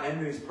Bible, not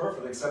anybody is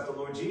perfect except the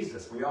Lord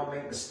Jesus. We all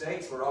make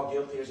mistakes. We're all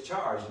guilty as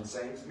charged, and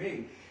same as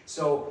me.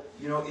 So,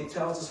 you know, it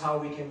tells us how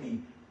we can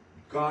be,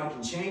 God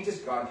can change us.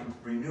 God can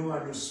renew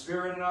a new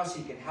spirit in us.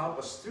 He can help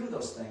us through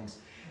those things.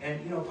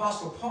 And, you know,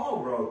 Apostle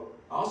Paul wrote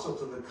also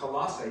to the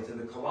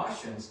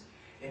Colossians,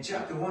 in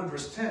chapter 1,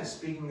 verse 10,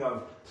 speaking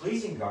of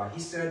pleasing God,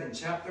 he said in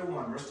chapter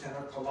 1, verse 10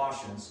 of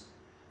Colossians,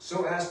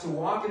 so as to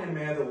walk in a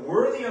manner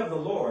worthy of the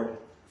Lord,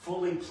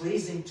 fully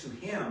pleasing to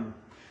Him,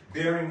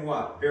 bearing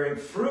what? Bearing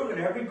fruit in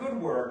every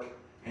good work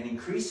and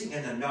increasing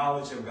in the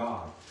knowledge of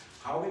God.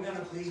 How are we going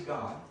to please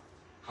God?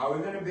 How are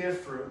we going to bear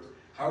fruit?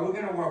 How are we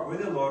going to walk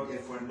with the Lord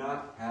if we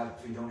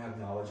don't have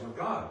knowledge of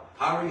God?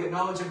 How do we get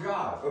knowledge of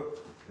God? Oh,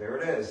 there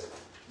it is.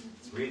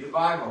 Let's read the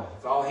Bible.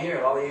 It's all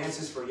here. All the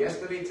answers for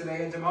yesterday,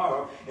 today, and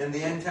tomorrow. In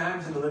the end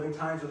times and the living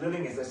times we're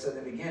living, as I said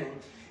in the beginning,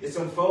 it's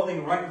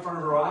unfolding right in front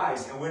of our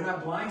eyes. And we're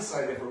not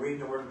blindsided if we're reading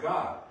the Word of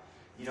God.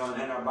 You know,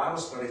 and in our Bible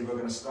studies, we're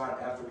going to start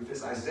after we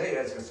finish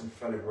Isaiah. It's got some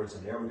prophetic words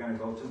in there. We're going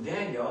to go to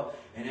Daniel.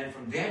 And then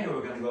from Daniel,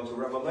 we're going to go to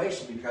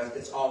Revelation because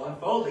it's all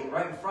unfolding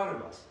right in front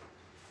of us.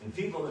 And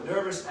people are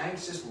nervous,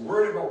 anxious,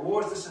 worried about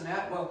wars, this and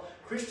that. Well,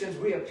 Christians,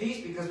 we have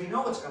peace because we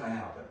know what's going to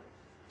happen.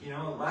 You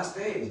know, last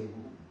days,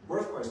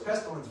 earthquakes,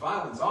 pestilence,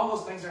 violence, all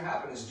those things are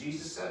happening, as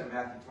Jesus said in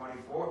Matthew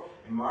 24,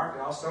 and Mark,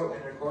 and also,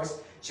 and of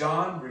course,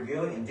 John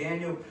revealing, and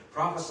Daniel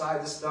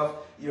prophesied this stuff,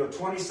 you know,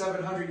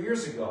 2,700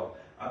 years ago.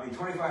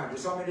 2,500.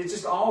 So, I mean, it's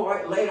just all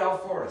right, laid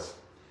out for us.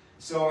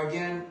 So,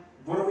 again,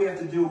 what do we have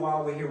to do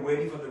while we're here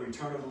waiting for the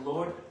return of the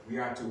Lord? We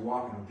are to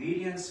walk in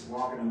obedience,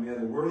 walk in a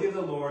manner worthy of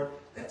the Lord,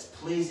 that's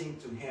pleasing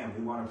to Him.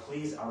 We want to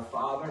please our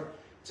Father.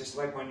 Just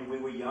like when we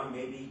were young,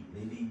 maybe,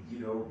 you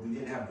know, we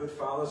didn't have good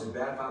fathers or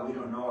bad fathers. We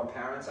don't know our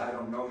parents. I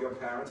don't know your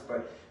parents.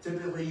 But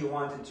typically you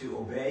wanted to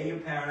obey your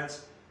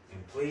parents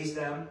and please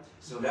them.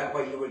 So that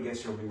way you would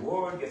get your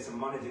reward, get some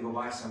money to go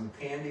buy some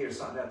candy or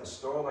something at the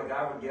store like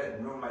I would get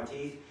and ruin my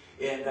teeth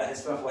and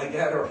stuff like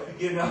that. Or,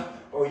 you know,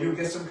 or you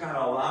get some kind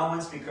of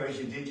allowance because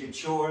you did your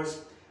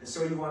chores. And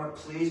so you want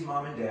to please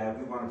mom and dad.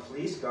 We want to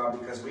please God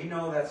because we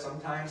know that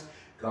sometimes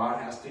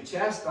God has to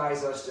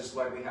chastise us just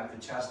like we have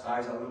to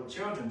chastise our little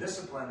children,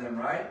 discipline them,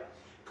 right?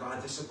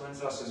 God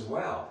disciplines us as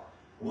well.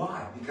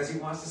 Why? Because He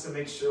wants us to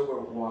make sure we're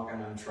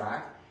walking on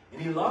track,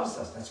 and He loves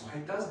us. That's why He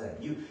does that.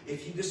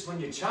 If you discipline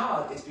your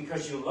child, it's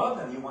because you love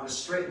them. You want to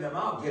straighten them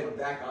out, get them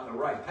back on the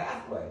right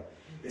pathway.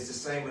 It's the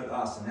same with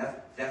us, and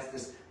that's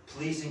this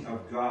pleasing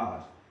of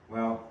God.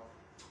 Well,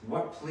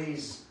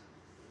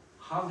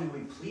 how do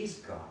we please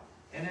God?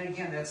 And then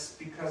again, that's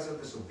because of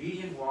this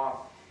obedient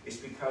walk. It's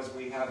because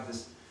we have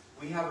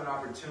an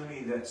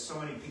opportunity that so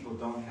many people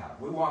don't have.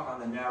 We walk on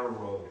the narrow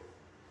road.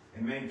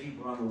 And many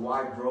people on the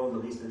wide road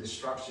that leads to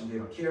destruction. They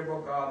don't care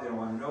about God. They don't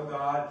want to know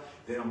God.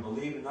 They don't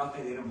believe in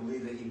nothing. They don't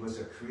believe that He was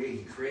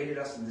He created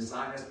us and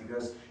designed us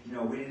because, you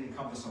know, we didn't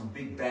come from some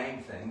big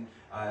bang thing.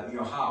 You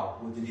know, how?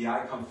 Well, did the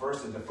eye come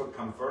first? Did the foot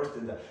come first?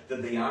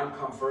 Did the arm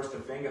come first? The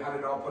finger? How did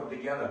it all put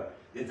together?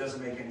 It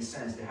doesn't make any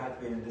sense. There had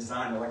to be a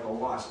designer like a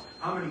watch.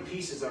 How many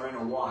pieces are in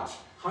a watch?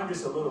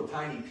 Hundreds of little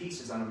tiny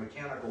pieces on a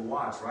mechanical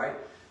watch, right?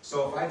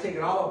 So if I take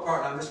it all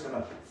apart, I'm just going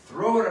to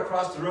throw it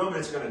across the room and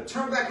it's going to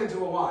turn back into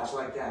a watch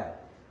like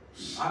that.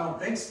 I don't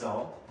think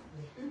so.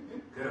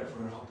 Got to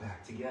put it all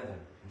back together.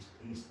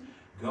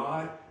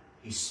 God,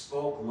 He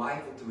spoke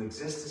life into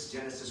existence,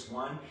 Genesis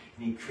 1,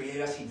 and He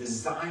created us. He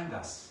designed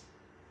us.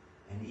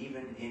 And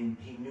even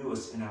He knew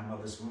us in our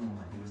mother's womb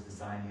when He was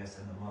designing us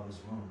in the mother's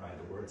womb, right?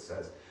 The Word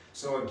says.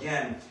 So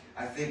again,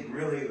 I think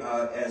really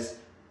as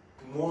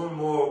more and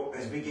more,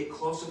 as we get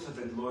closer to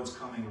the Lord's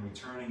coming and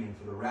returning and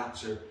for the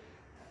rapture,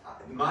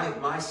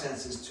 my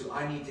sense is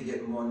I need to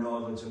get more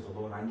knowledge of the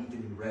Lord. I need to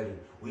be ready.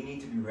 We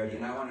need to be ready.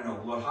 And I want to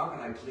know, Lord, how can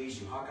I please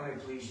You? How can I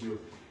please You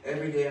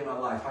every day of my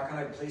life? How can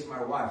I please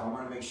my wife? I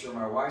want to make sure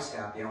my wife's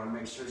happy. I want to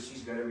make sure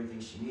she's got everything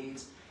she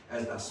needs.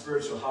 As a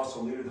spiritual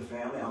household leader of the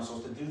family, I'm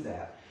supposed to do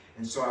that.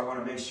 And so I want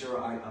to make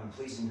sure I'm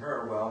pleasing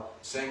her. Well,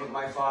 same with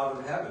my Father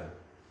in heaven.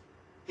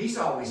 He's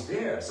always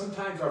there.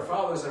 Sometimes our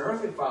fathers are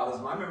earthly fathers.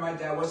 I remember my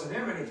dad wasn't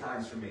there many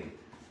times for me.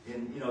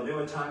 And, you know, there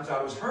were times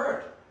I was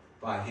hurt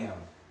by him.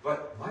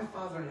 But my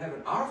Father in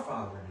heaven, our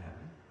Father in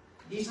heaven,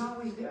 He's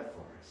always there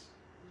for us.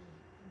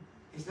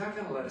 He's not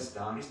going to let us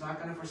down. He's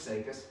not going to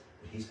forsake us.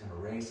 But He's going to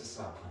raise us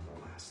up on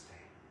the last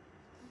day.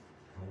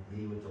 And we'll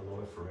be with the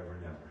Lord forever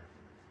and ever.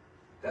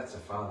 That's a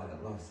Father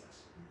that loves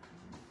us.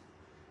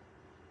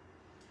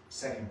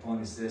 Second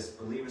point is this.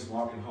 Believers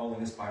walk in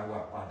holiness by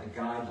what? By the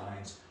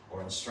guidelines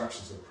or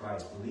instructions of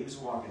Christ. Believers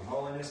walk in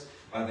holiness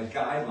by the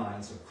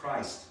guidelines of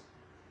Christ.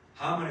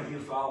 How many of you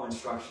follow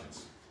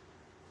instructions?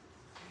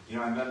 You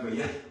know, I remember,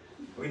 yeah,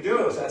 we do,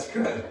 so that's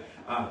good.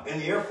 In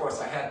the Air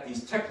Force, I had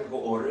these technical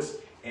orders,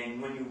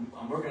 and when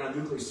I'm working on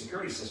nuclear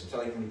security systems,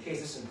 telecommunications,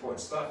 this is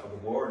important stuff for the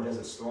war and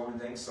Desert Storm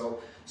and things.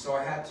 So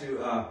I had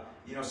to,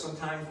 you know,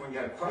 sometimes when you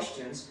have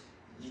questions,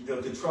 to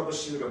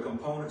troubleshoot a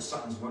component,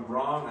 something's went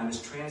wrong on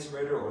this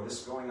transmitter, or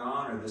this going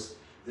on, or this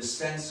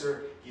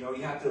sensor, you know,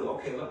 you have to,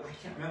 okay, look, I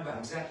can't remember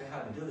exactly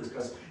how to do this,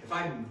 because if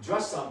I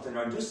adjust something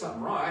or do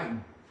something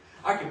wrong,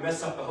 I can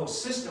mess up the whole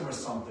system or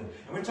something.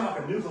 And we're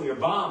talking nuclear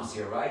bombs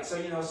here, right? So,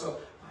 you know, so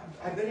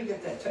I better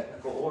get that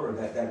technical order,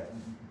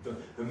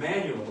 the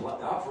manual,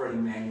 the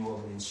operating manual,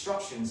 the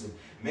instructions, and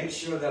make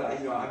sure that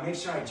I make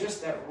sure I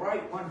adjust that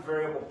right one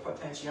variable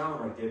potentiometer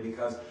right there,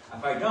 because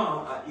if I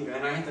don't, you know,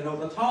 and I have to know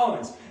the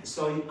tolerance,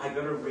 so I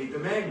better read the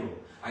manual.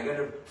 I got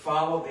to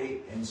follow the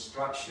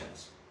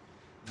instructions.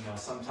 You know,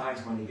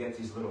 sometimes when you get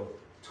these little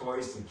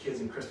toys and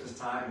kids in Christmas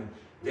time, and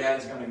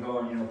Dad's going to go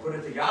and, you know, put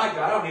it together.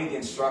 I don't need the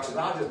instructions.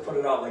 I'll just put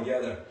it all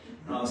together.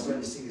 And all of a sudden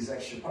you see these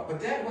extra parts. But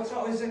Dad, what's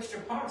all these extra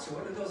parts?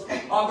 What are those?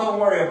 Oh, don't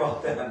worry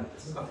about them.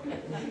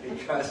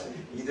 Because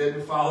you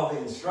didn't follow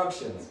the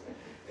instructions.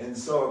 And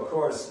so, of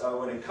course,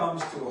 when it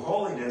comes to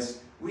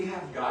holiness, we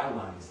have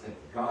guidelines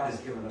that God has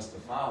given us to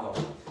follow.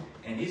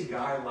 And these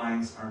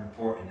guidelines are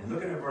important. And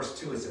look at verse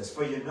 2. It says,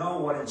 "For you know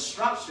what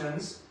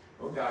instructions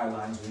or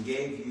guidelines we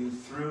gave you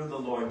through the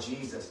Lord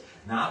Jesus."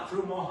 Not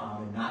through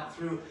Mohammed, not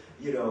through,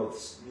 you know,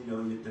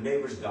 the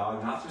neighbor's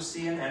dog, not through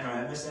CNN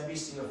or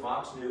MSNBC or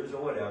Fox News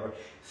or whatever.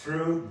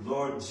 Through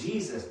Lord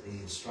Jesus, the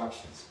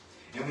instructions.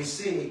 And we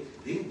see,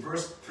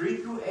 verse 3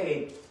 through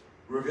 8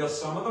 reveal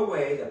some of the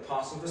way that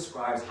Apostle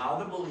describes how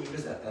the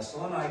believers at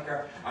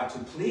Thessalonica are to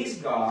please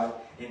God.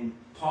 And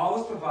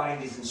Paul is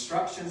providing these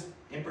instructions,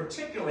 in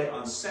particular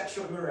on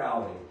sexual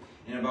immorality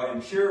and about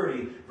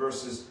impurity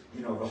versus,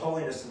 you know, the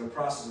holiness and the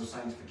process of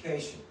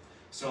sanctification.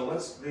 So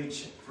let's read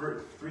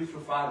 3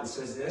 through 5. It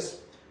says this: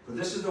 "For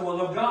this is the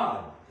will of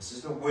God." This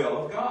is the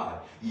will of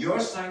God. "Your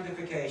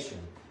sanctification,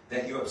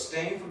 that you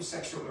abstain from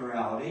sexual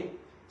immorality,"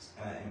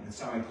 in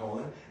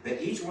semicolon,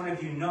 "that each one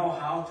of you know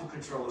how to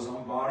control his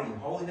own body in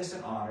holiness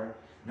and honor,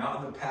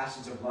 not in the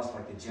passions of lust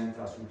like the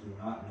Gentiles who do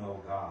not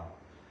know God."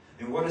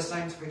 And what is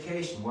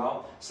sanctification?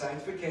 Well,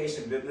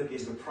 sanctification biblically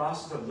is the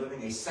process of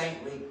living a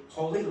saintly,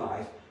 holy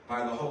life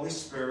by the Holy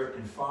Spirit,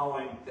 and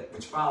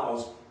which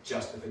follows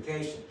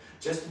justification.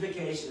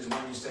 Justification is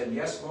when you said,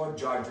 "Yes,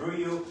 Lord, God drew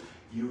you.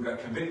 You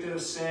got convicted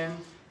of sin.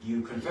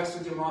 You confessed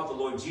with your mouth the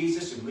Lord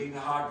Jesus. You believe in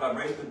your heart God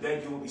raised from the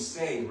dead. You will be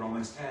saved."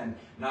 Romans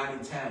 10:9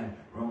 and 10.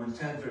 Romans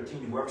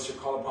 10:13. "Whoever shall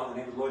call upon the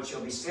name of the Lord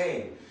shall be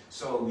saved."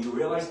 So you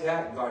realize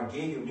that God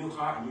gave you a new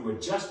heart, and you were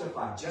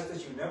justified, just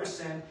as you never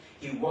sinned.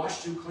 He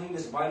washed you clean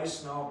as white as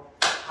snow.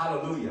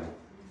 Hallelujah.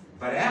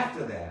 But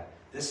after that,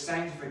 this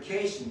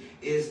sanctification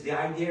is the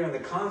idea and the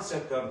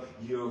concept of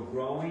you're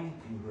growing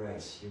in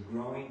grace. You're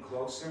growing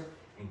closer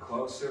and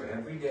closer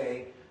every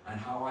day on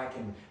how I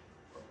can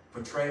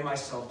portray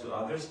myself to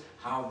others.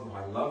 How do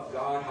I love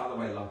God? How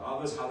do I love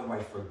others? How do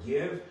I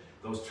forgive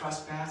those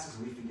trespasses?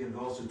 We forgive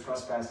those who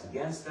trespass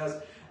against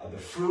us. The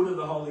fruit of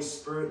the Holy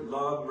Spirit: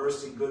 love,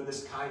 mercy,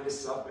 goodness, kindness,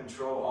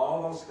 self-control,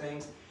 all those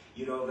things,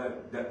 you know,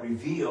 that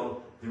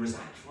reveal there is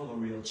actual or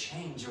real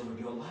change over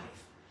your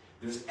life.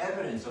 There's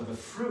evidence of the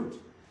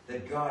fruit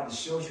that God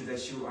shows you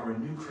that you are a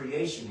new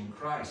creation in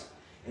Christ.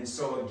 And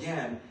so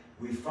again,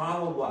 we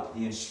follow what?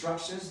 The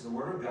instructions, the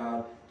Word of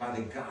God, by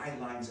the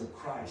guidelines of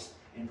Christ.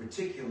 In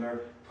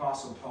particular,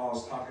 Apostle Paul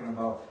is talking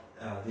about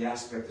the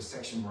aspect of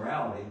sexual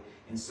morality.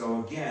 And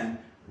so again,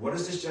 what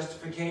is this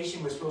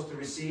justification we're supposed to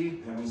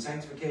receive?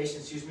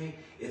 Sanctification, excuse me.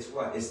 It's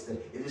what?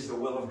 It is the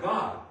will of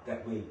God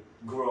that we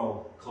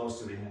grow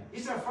closer to Him.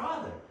 He's our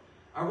Father.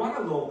 I want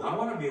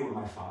to be with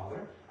my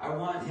Father. I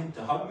want Him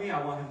to hug me.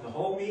 I want Him to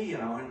hold me,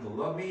 and I want Him to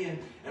love me,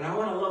 and I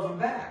want to love Him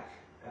back.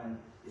 And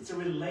it's a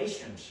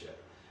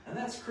relationship. And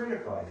that's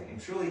critical, I think.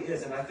 It truly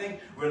is. And I think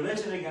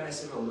religion, again, I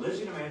said, well,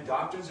 religion of man,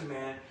 doctrines of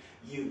man,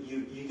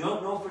 you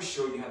don't know for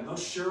sure. You have no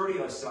surety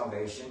of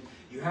salvation.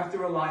 You have to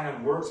rely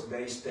on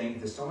works-based things.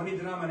 There's so many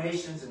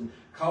denominations and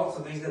cults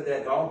and things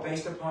that all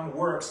based upon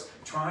works,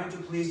 trying to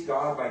please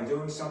God by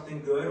doing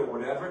something good or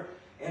whatever.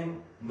 And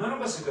none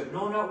of us are good.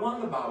 No, not one,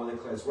 the Bible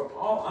declares. We're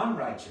all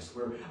unrighteous.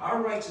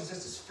 Our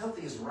righteousness is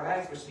filthy as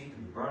rags, which need to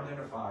be burned in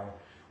a fire.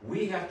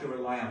 We have to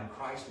rely on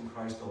Christ and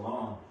Christ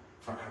alone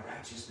for our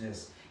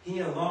righteousness. He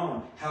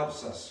alone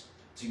helps us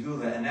to do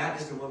that. And that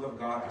is the will of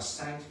God, our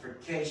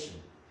sanctification.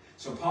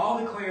 So Paul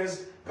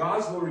declares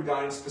God's will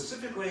regarding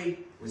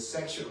specifically with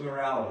sexual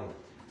immorality.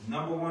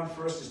 Number one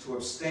first is to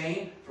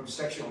abstain from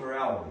sexual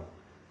immorality.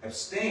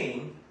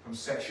 Abstain from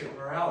sexual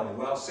immorality.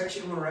 Well,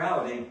 sexual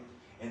immorality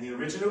in the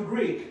original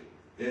Greek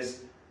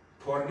is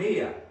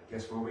porneia.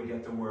 Guess where we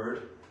get the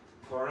word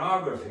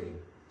pornography.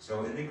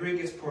 So in the Greek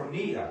it's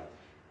porneia.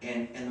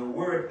 And the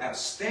word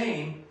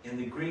abstain in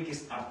the Greek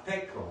is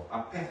apeko.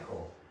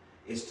 Apeko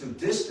is to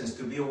distance,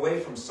 to be away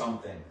from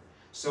something.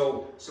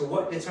 So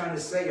what they're trying to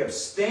say,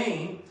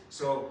 abstain,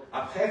 so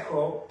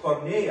apeko,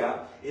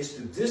 porneia, is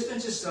to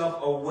distance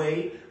yourself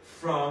away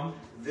from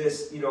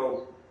this,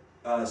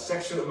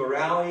 sexual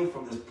immorality,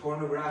 from this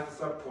pornographic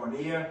stuff,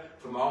 pornea,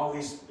 from all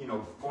these,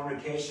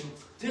 fornication.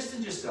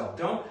 Distance yourself.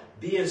 Don't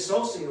be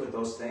associated with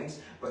those things,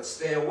 but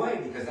stay away,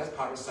 because that's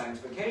part of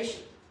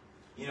sanctification.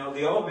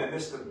 The old man,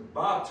 Mr.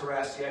 Bob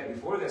Tarasiak,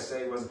 before this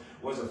say was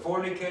a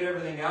fornicator,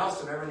 everything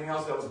else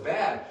that was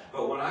bad.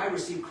 But when I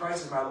received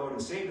Christ as my Lord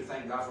and Savior,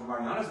 thank God for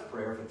Mariana's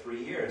prayer for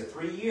 3 years.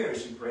 3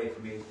 years she prayed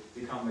for me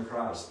to come to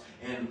Christ.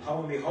 And lo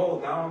and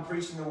behold, now I'm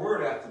preaching the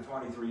Word after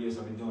 23 years.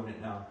 I've been doing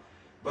it now.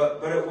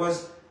 But it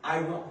was,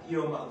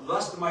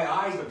 lust of my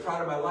eyes, the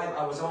pride of my life.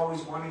 I was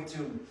always wanting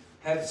to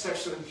have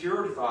sexual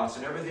impurity thoughts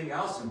and everything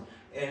else.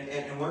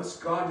 And once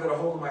God got a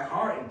hold of my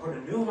heart and put a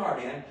new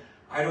heart in,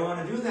 I don't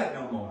want to do that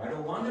no more. I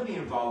don't want to be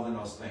involved in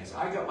those things.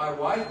 I got my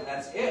wife, and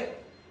that's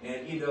it.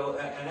 And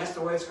and that's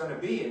the way it's going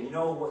to be. And you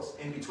know what's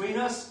in between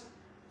us?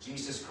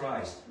 Jesus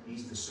Christ.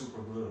 He's the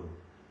super glue.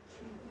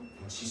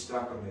 And she's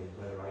stuck with me.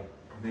 Whether I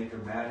make her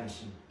mad and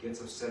she gets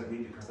upset at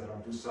me because I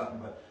don't do something,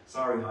 but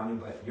sorry, honey,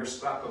 but you're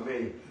stuck with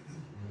me.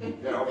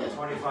 You're over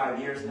 25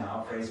 years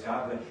now, praise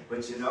God.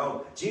 But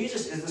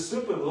Jesus is the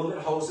super glue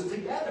that holds it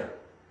together.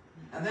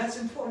 And that's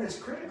important. It's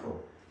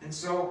critical. And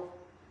so,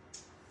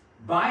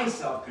 by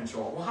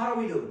self-control. Well, how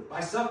do we do it? By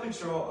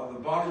self-control of the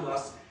body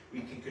lust, we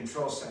can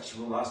control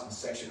sexual lust and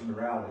sexual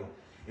immorality.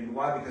 And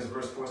why? Because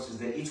verse 4 says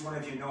that each one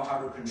of you know how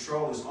to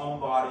control his own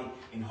body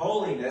in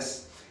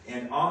holiness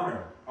and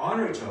honor.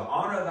 Honor each other.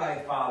 Honor thy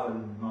father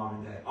and mom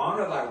and dad.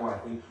 Honor thy wife.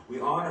 We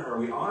honor her.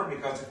 We honor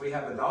because if we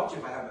have adultery,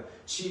 if I have a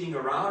cheating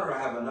around or I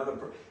have another,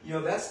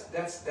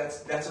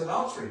 that's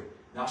adultery.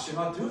 Now, I should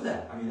not do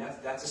that. I mean,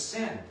 that's a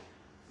sin.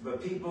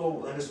 But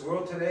people in this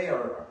world today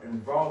are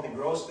involved in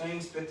gross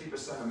things.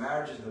 50% of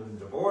marriages are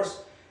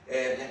divorce,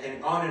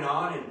 and on,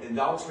 and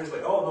adultery is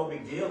like, oh, no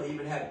big deal. They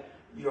even had,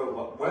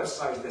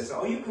 websites that say,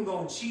 oh, you can go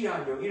and cheat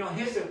on you.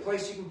 Here's a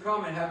place you can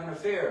come and have an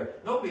affair.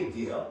 No big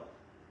deal.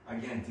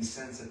 Again,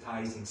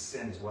 desensitizing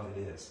sin is what it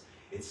is.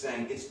 It's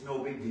saying it's no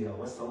big deal.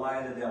 What's the lie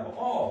of the devil?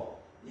 Oh,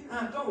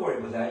 don't worry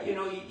about that. You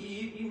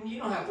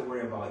don't have to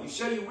worry about it. You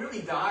sure you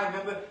really die?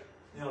 Remember,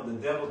 the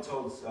devil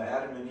told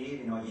Adam and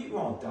Eve, you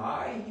won't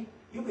die.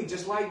 You'll be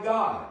just like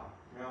God.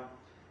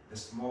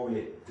 The more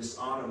we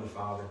dishonor the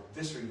Father,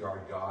 disregard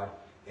God,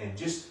 and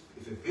just,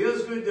 if it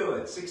feels good, do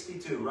it.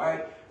 62,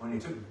 right? When they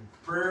took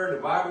prayer,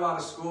 the Bible out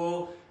of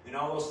school, and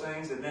all those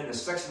things, and then the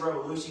sexual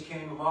revolution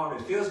came along.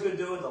 It feels good,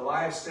 do it. The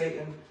lie of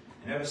Satan.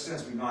 And ever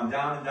since, we've gone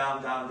down and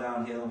down,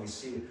 downhill, and we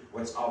see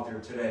what's out there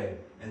today,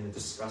 and the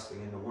disgusting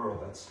in the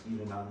world. That's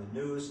even on the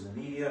news and the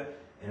media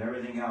and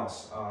everything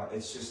else.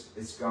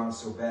 It's gone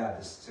so bad,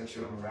 this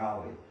sexual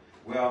immorality.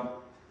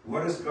 Well,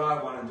 what does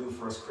God want to do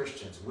for us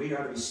Christians? We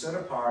are to be set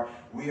apart.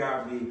 We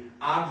are to be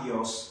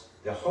agios,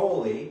 the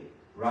holy,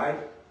 right?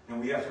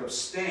 And we have to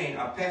abstain,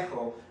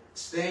 apejo,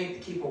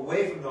 keep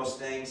away from those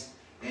things.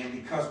 And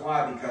because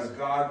why? Because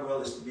God's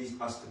will is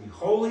us to be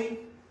holy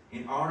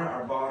and honor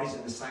our bodies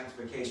in the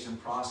sanctification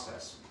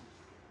process.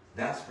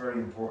 That's very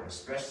important,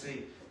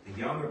 especially the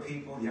younger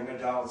people, young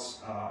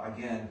adults.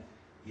 Again,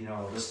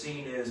 the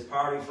scene is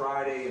party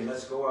Friday and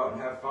let's go out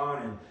and have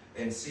fun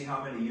and see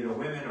how many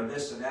women or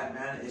this and that.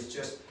 Man,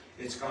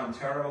 it's gone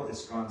terrible.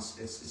 It's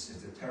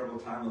a terrible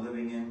time of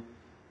living in,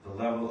 the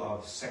level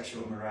of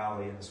sexual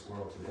immorality in this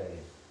world today.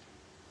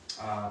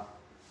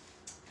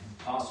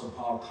 Apostle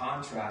Paul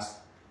contrasts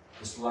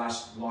this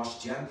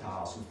lost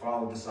Gentiles who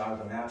follow desires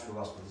of natural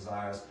lustful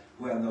desires,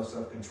 who have no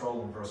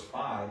self-control in verse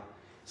 5. It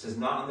says,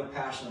 not in the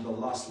passion of the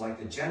lust like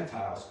the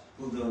Gentiles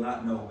who do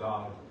not know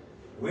God.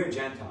 We're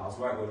Gentiles,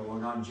 right? We're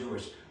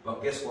non-Jewish.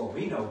 But guess what?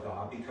 We know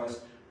God because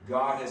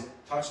God has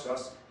touched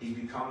us. He's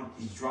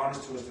drawn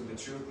us to the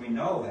truth. We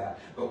know that.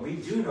 But we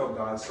do know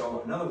God.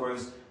 So in other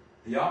words,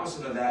 the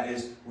opposite of that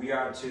is we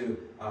are to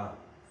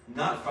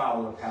not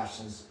follow the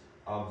passions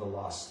of the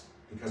lust,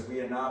 because we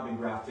have now been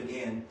grafted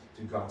in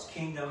to God's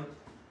kingdom,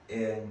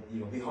 and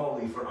be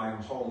holy, for I am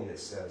holy, it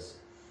says.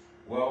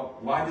 Well,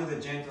 why do the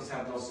Gentiles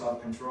have no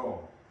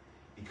self-control?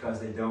 Because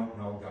they don't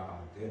know God.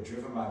 They are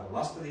driven by the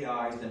lust of the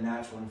eyes, the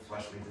natural and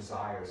fleshly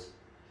desires.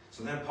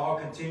 So then Paul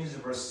continues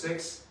in verse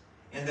 6,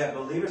 in that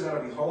believers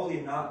are to be holy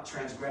and not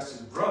transgress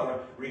his brother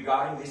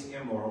regarding these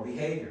immoral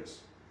behaviors.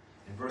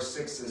 And verse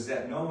 6 says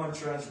that no one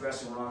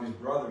transgress and wrong his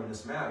brother in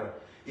this matter,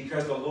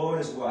 because the Lord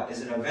is what?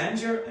 Is an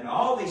avenger in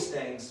all these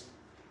things,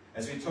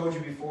 as we told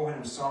you before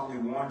and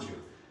solemnly warned you.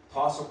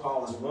 Apostle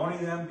Paul is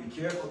warning them, be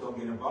careful, don't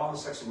get involved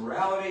in sexual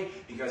morality,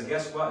 because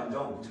guess what? And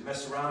don't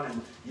mess around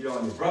and, and your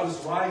brother's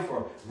wife,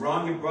 or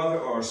wrong your brother,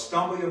 or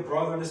stumble your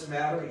brother in this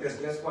matter, because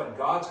guess what?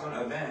 God's going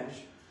to avenge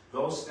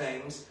those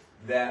things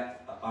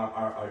that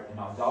are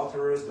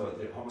adulterers,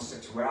 the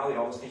homosexuality,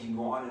 all those things. You can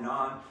go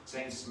on,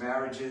 same-sex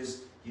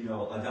marriages,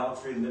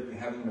 adultery,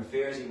 having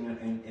affairs, even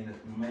in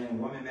a man and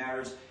woman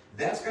marriage.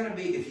 That's going to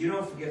be, if you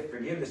don't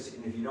forgive this,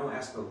 and if you don't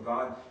ask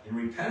God and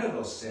repent of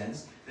those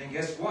sins, then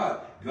guess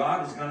what?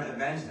 God is going to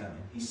avenge them.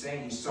 And he's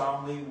saying, he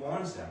solemnly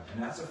warns them.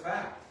 And that's a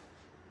fact.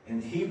 In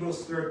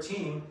Hebrews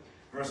 13,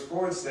 verse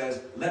 4, it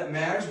says, let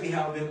marriage be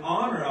held in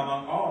honor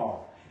among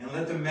all, and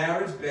let the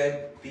marriage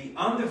bed be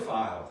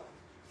undefiled.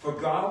 For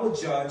God will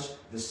judge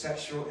the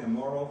sexual,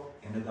 immoral,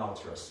 and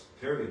adulterous.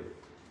 Period.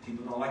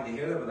 People don't like to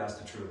hear that, but that's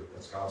the truth.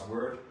 That's God's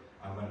word.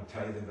 I'm going to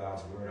tell you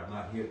God's word. I'm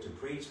not here to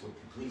preach to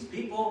please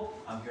people.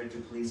 I'm here to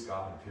please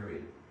God,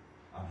 period.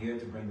 I'm here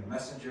to bring the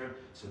messenger,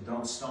 so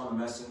don't stone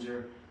the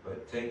messenger,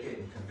 but take it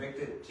and convict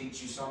it,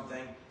 teach you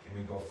something, and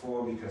we go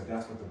forward because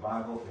that's what the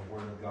Bible, the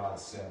Word of God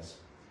says.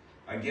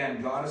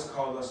 Again, God has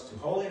called us to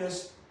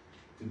holiness,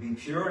 to be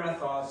pure in our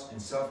thoughts, and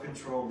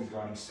self-control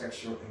regarding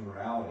sexual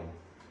immorality.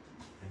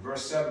 In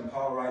verse 7,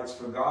 Paul writes,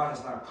 for God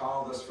has not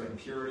called us for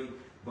impurity,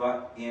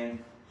 but in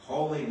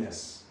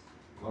holiness.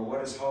 Well,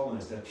 what is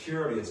holiness? That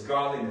purity, it's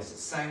godliness,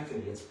 it's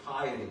sanctity, it's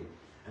piety.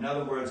 In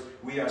other words,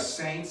 we are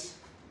saints,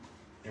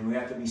 and we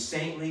have to be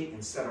saintly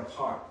and set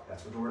apart.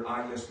 That's what the word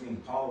agios means.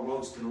 Paul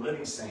wrote to the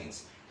living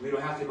saints. We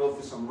don't have to go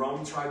through some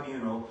Roman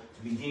tribunal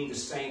to be deemed a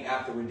saint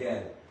after we're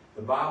dead.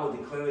 The Bible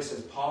clearly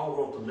says Paul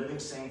wrote to living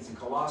saints in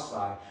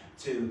Colossae,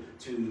 to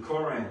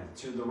Corinth,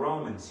 to the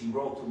Romans. He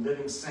wrote to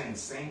living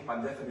saints. Saint,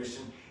 by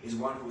definition, is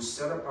one who is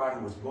set apart,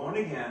 who was born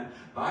again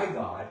by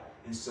God.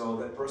 And so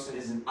that person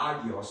is an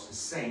agios, a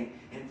saint.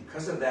 And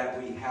because of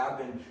that, we have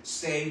been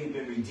saved. We've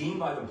been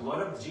redeemed by the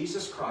blood of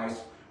Jesus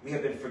Christ. We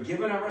have been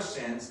forgiven of our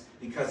sins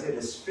because it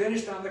is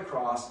finished on the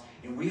cross,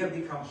 and we have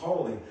become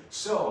holy.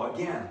 So,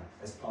 again,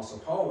 as Apostle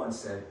Paul once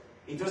said,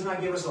 he does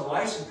not give us a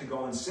license to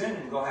go and sin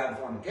and go have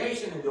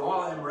fornication and do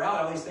all that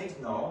immorality, all these things.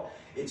 No.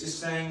 It's just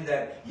saying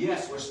that,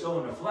 yes, we're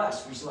still in the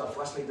flesh. We still have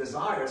fleshly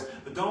desires,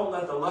 but don't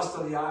let the lust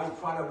of the eyes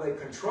probably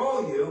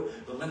control you,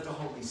 but let the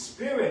Holy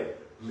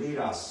Spirit lead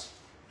us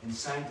in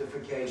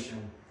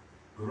sanctification,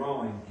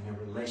 growing in a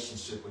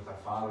relationship with our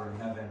Father in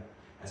heaven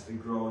as we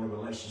grow in a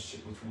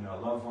relationship between our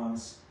loved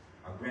ones,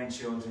 our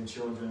grandchildren,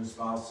 children,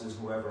 spouses,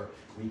 whoever.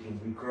 We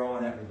grow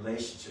in that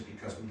relationship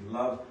because we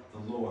love the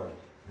Lord.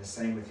 And the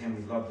same with Him,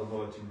 we love the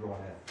Lord to grow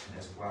in it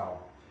as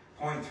well.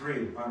 Point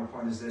 3, the final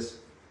point is this.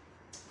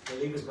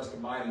 Believers must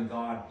abide in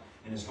God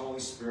and His Holy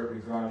Spirit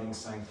regarding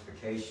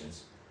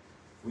sanctifications.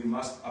 We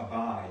must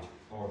abide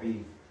or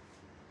be,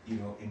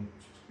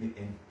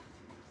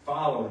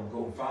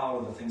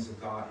 follow the things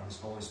of God and His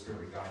Holy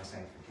Spirit regarding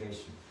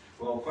sanctification.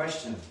 Well,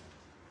 question.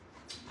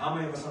 How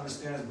many of us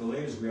understand as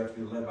believers we have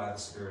to be led by the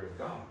Spirit of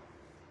God?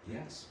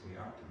 Yes, we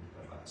are to be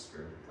led by the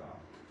Spirit of God.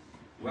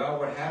 Well,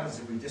 what happens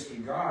if we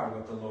disregard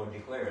what the Lord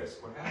declares?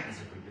 What happens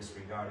if we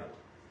disregard it?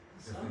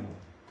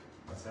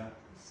 What's that?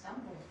 We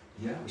stumble.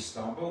 Yeah, we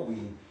stumble.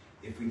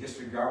 If we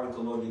disregard what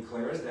the Lord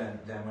declares, then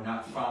we're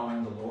not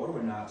following the Lord.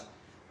 We're not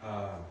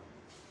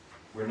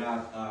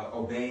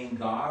obeying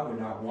God. We're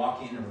not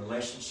walking in a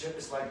relationship.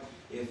 It's like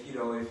if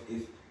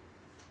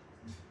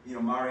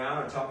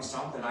Mariana tell me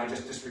something, I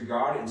just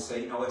disregard it and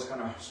say, it's going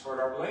to hurt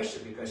our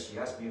relationship because she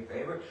asked me a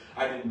favor.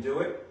 I didn't do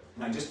it,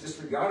 and I just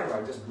disregarded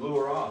her. I just blew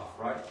her off,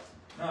 right?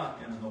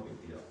 No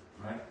big deal,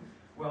 right?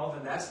 Well,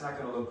 then that's not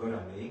going to look good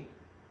on me.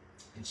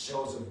 It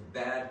shows a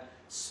bad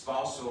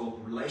spousal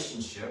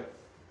relationship,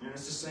 and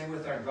it's the same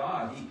with our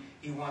God.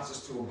 He wants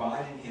us to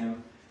abide in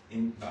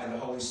Him by the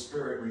Holy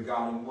Spirit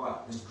regarding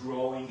what? This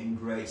growing in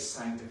grace,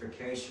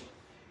 sanctification.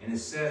 And it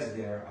says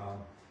there,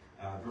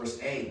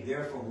 verse 8,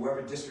 therefore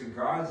whoever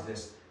disregards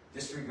this,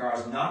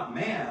 disregards not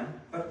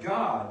man, but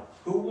God,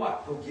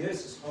 who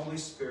gives His Holy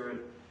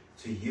Spirit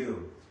to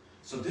you.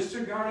 So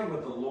disregarding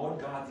what the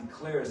Lord God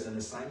declares in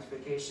the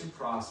sanctification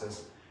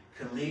process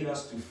can lead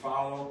us to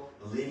follow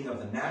the leading of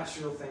the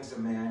natural things of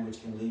man,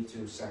 which can lead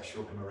to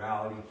sexual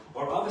immorality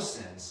or other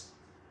sins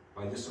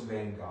by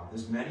disobeying God.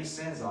 There's many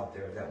sins out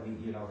there that we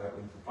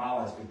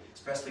follow,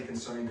 especially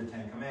concerning the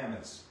 10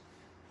 Commandments.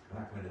 Do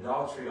not commit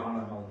adultery,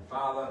 honor mother and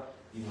father,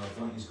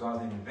 don't use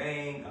God's name in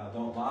vain,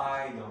 don't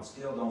lie, don't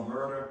steal, don't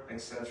murder,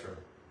 etc.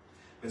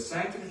 But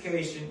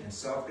sanctification and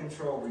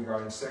self-control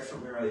regarding sexual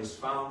immorality is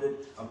founded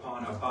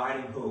upon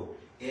abiding who?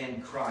 In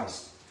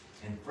Christ.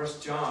 In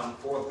 1 John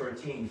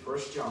 4:13, 1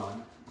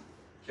 John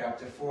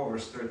chapter 4,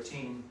 verse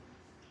 13,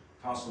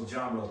 Apostle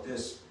John wrote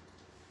this,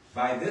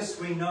 by this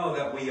we know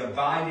that we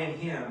abide in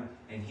Him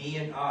and He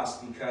in us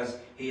because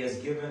He has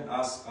given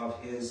us of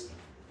His,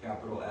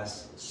 capital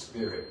S,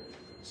 Spirit.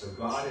 So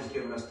God has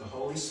given us the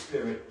Holy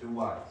Spirit to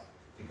what?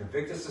 To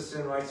convict us of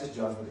sin, righteous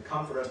judgment, to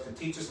comfort us, to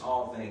teach us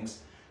all things,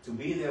 to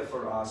be there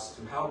for us,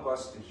 to help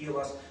us, to heal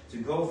us, to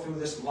go through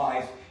this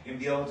life and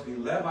be able to be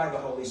led by the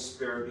Holy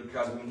Spirit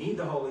because we need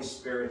the Holy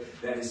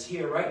Spirit that is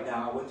here right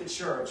now with the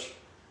church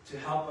to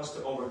help us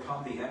to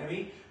overcome the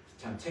enemy,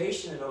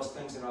 temptation, and those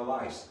things in our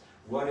lives.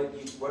 What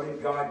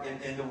did God,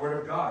 in the Word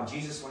of God,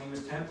 Jesus, when He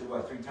was tempted,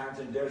 3 times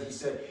in the desert, He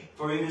said,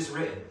 for it is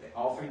written.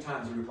 All 3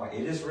 times He replied,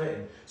 it is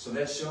written. So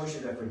that shows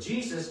you that for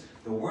Jesus,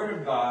 the Word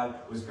of God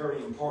was very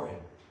important.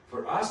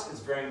 For us,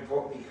 it's very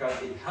important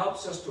because it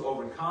helps us to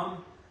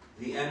overcome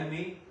the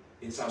enemy.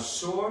 It's our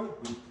sword.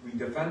 We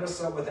defend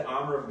ourselves with the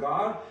armor of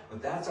God,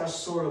 but that's our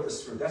sword of the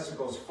Spirit. That's what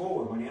goes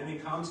forward. When the enemy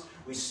comes,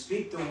 we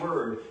speak the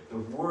Word. The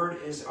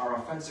Word is our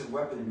offensive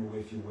weapon,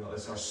 if you will.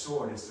 It's our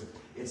sword.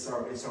 It's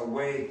our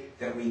way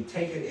that we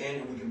take it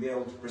in and we can be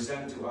able to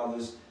present it to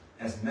others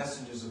as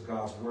messengers of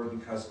God's Word,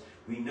 because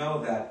we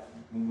know that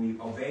when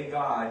we obey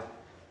God,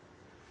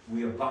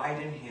 we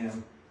abide in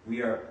Him,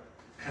 we are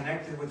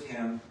connected with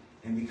Him.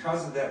 And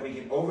because of that, we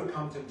can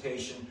overcome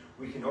temptation.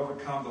 We can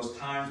overcome those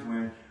times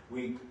when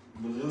we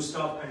lose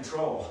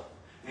self-control.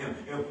 And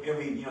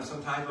we,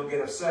 sometimes we'll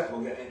get upset.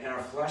 We'll get in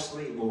our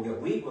fleshly. We'll get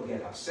weak. We'll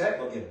get upset.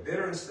 We'll get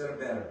bitter instead of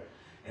better.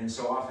 And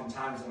so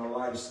oftentimes in our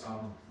lives,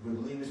 we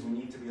believers, we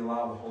need to be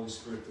allowed the Holy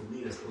Spirit to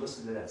lead us, to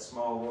listen to that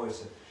small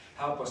voice, and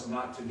help us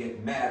not to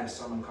get mad if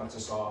someone cuts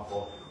us off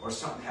or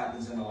something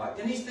happens in our life.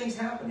 And these things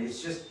happen.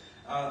 It's just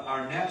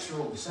our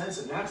natural sense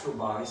of natural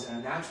bodies and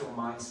a natural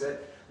mindset.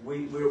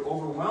 We're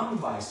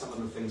overwhelmed by some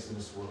of the things in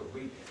this world.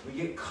 We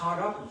get caught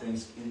up in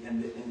things,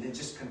 and it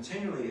just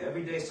continually,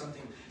 every day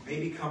something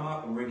maybe come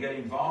up, and we're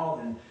getting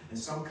involved in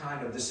some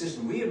kind of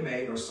decision we have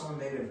made, or someone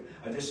made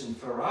a decision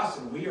for us,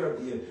 and we are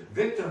the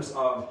victims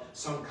of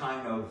some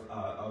kind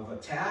of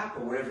attack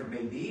or whatever it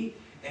may be,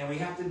 and we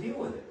have to deal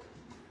with it.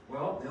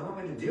 Well, the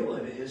only way to deal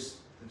with it is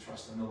to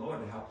trust in the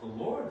Lord, to help the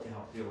Lord to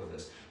help deal with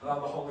this. Allow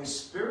the Holy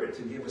Spirit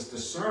to give us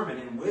discernment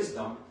and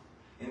wisdom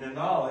and the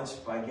knowledge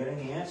by getting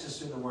the answers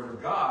through the Word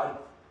of God,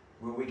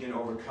 where we can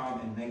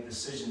overcome and make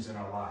decisions in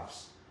our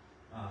lives.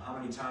 How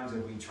many times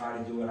have we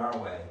tried to do it our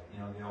way?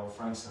 The old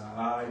French song,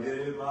 I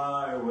did it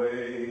my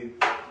way.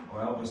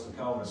 Or Elvis the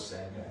Pelvis sang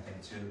it, I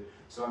think, too.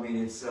 So, I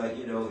mean, it's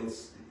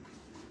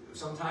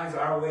sometimes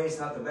our way is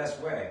not the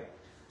best way.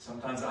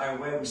 Sometimes our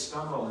way we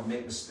stumble and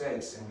make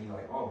mistakes, and we're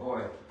like, oh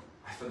boy,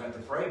 I forgot to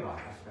pray about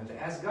it. I forgot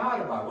to ask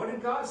God about it. What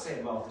did God say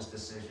about this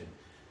decision?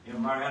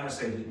 Mariana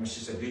said, she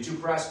said, did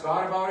you ask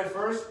God about it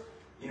first?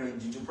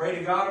 Did you pray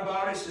to God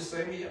about it? She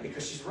said, yeah,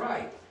 because she's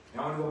right.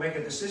 I want to go make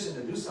a decision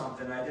to do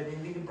something, I didn't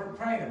even think of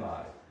praying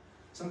about it.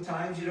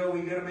 Sometimes,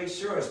 we got to make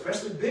sure,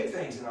 especially big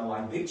things in our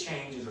life, big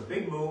changes or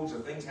big moves or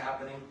things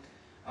happening,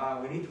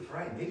 we need to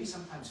pray. Maybe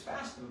sometimes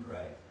fast and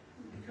pray,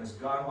 because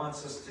God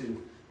wants us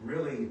to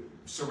really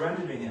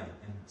surrender to Him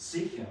and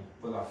seek Him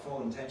with our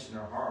full intention,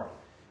 our heart,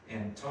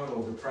 and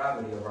total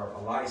depravity of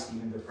our lives,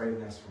 even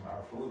depraving us from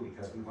our food,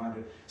 because we want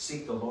to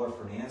seek the Lord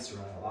for an answer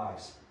in our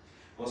lives.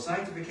 Well,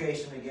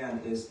 sanctification, again,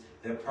 is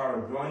that part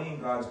of growing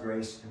in God's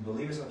grace, and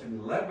believers are to be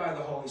led by the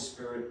Holy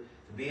Spirit,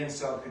 to be in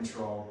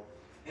self-control,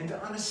 and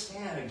to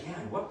understand,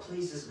 again, what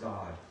pleases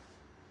God.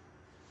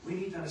 We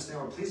need to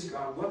understand what pleases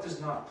God, what does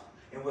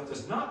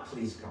not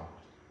please God.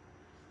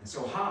 And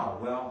so how?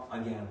 Well,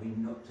 again,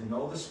 to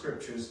know the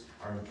Scriptures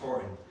are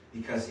important,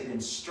 because it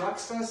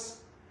instructs us,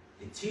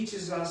 it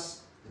teaches us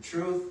the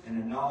truth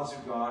and the knowledge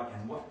of God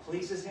and what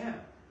pleases Him.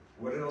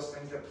 What are those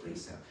things that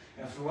please Him?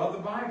 And throughout the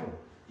Bible,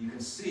 you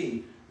can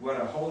see what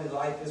a holy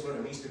life is, what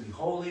it means to be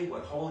holy,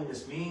 what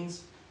holiness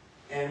means.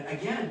 And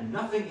again,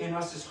 nothing in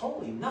us is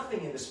holy.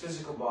 Nothing in this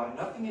physical body,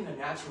 nothing in the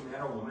natural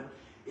man or woman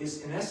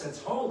is, in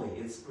essence, holy.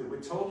 We're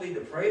totally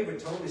depraved, we're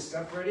totally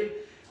separated.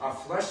 Our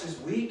flesh is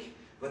weak,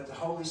 but the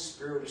Holy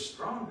Spirit is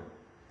stronger.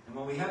 And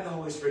when we have the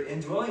Holy Spirit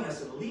indwelling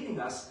us and leading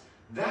us,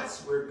 that's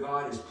where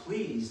God is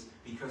pleased,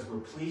 because we're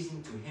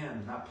pleasing to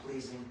Him, not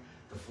pleasing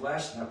the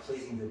flesh, not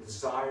pleasing the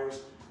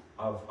desires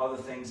of other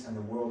things in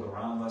the world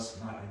around us,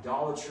 not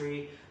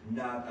idolatry,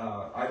 not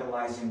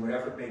idolizing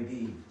whatever it may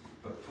be,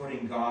 but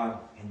putting God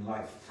in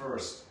life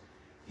first.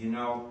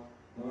 When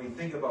we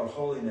think about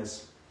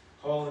holiness,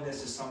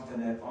 holiness is something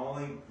that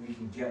only we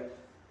can get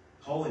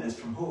holiness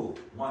from who?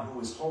 One who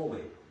is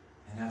holy,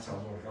 and that's our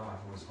Lord God,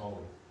 who is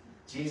holy.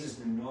 Jesus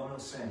knew no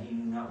sin. He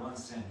knew not one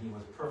sin. He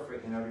was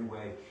perfect in every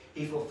way.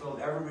 He fulfilled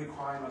every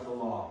requirement of the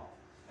law,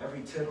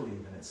 every tittle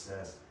even, it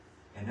says.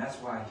 And that's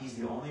why He's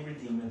the only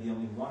Redeemer, the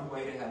only one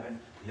way to heaven.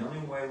 The only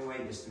way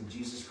is through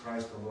Jesus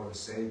Christ, the Lord and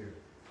Savior.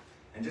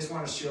 And just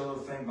want to share a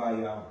little thing by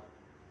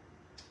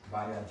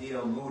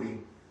D.L. Moody.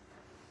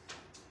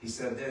 He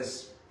said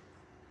this: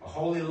 a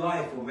holy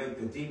life will make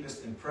the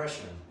deepest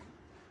impression.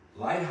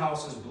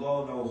 Lighthouses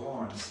blow no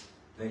horns,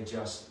 they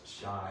just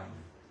shine.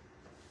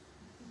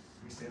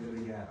 Let me say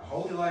that again. A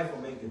holy life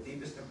will make the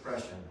deepest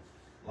impression.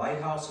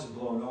 Lighthouses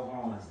blow no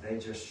horns, they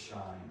just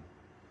shine.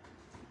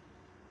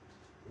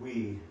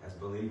 We, as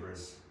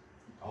believers,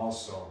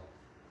 also,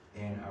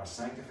 in our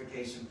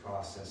sanctification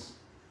process,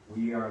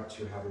 we are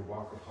to have a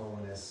walk of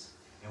holiness,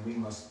 and we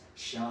must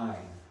shine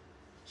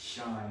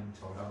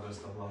toward others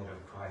the light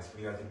of Christ.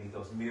 We are to be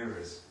those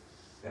mirrors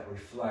that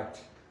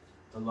reflect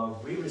the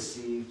love we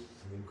received,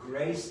 and the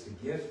grace, the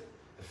gift,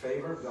 the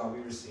favor of God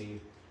we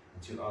received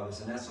to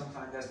others. And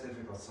sometimes that's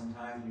difficult.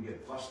 Sometimes we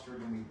get flustered,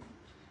 and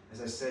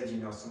as I said,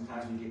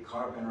 sometimes we get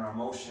caught up in our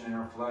emotion and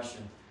our flesh,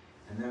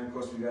 and then, of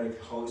course, we got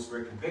the Holy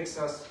Spirit convicts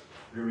us.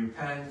 We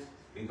repent.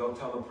 We go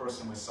tell the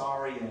person we're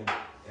sorry,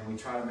 and we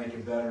try to make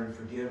it better and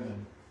forgive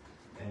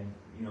and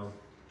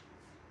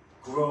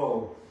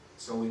grow,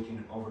 so we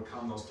can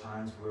overcome those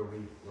times where we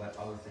let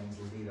other things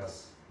lead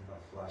us in our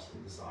fleshly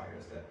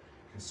desires that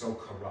can so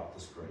corrupt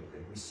us greatly.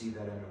 We see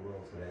that in the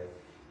world today.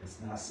 It's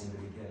not seem to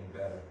be getting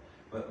better.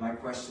 But my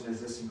question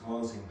is this in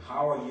closing: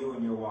 how are you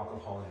in your walk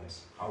of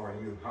holiness? How are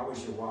you? How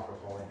is your walk of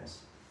holiness?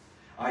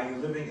 Are you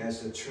living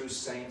as the true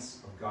saints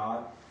of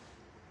God?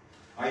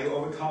 Are you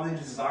overcoming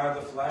the desire of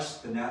the flesh,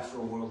 the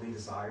natural worldly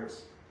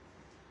desires?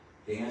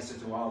 The answer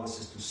to all this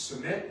is to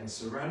submit and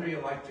surrender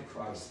your life to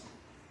Christ.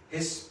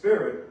 His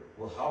Spirit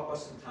will help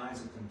us in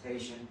times of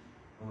temptation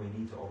when we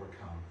need to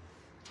overcome.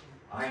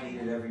 I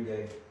need it every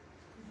day.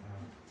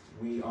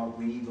 We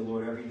need the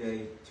Lord every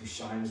day to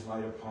shine His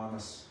light upon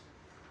us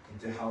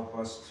and to help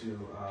us to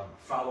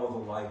follow the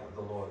light of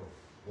the Lord,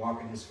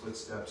 walk in His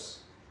footsteps,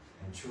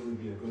 and truly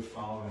be a good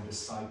follower and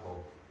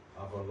disciple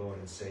of our Lord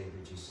and Savior,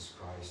 Jesus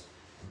Christ.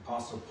 And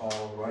Apostle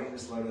Paul, writing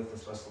this letter to the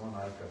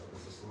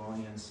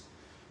Thessalonians,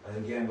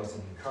 again, was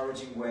an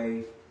encouraging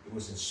way. It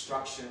was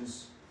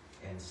instructions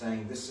and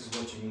saying, this is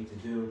what you need to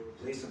do.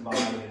 Please abide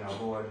in our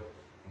Lord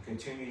and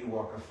continue to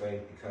walk of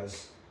faith,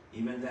 because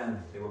even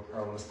then, there were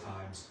perilous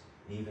times.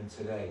 And even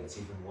today, it's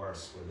even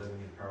worse. We're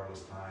living in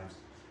perilous times.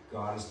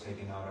 God is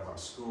taking out of our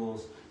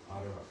schools,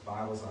 out of our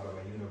Bibles, out of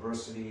our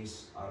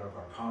universities, out of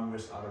our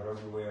Congress, out of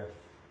everywhere.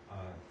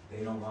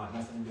 They don't want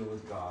nothing to do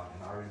with God.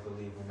 And I already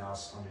believe we're now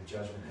under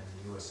judgment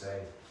in the USA,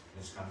 and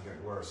it's going to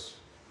get worse.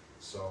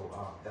 So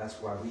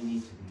that's why we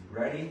need to be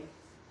ready,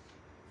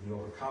 the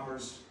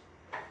overcomers,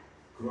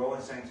 grow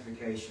in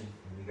sanctification,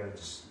 and we got to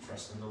just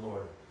trust in the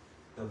Lord.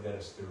 He'll get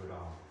us through it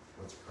all.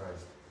 Let's pray.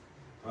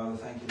 Father,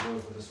 thank you,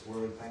 Lord, for this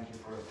word. Thank you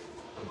for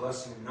the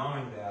blessing of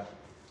knowing that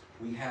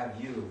we have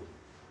you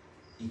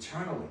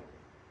eternally,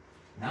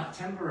 not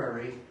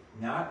temporary,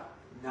 not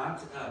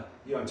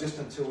just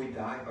until we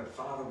die, but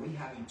Father, we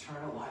have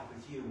eternal life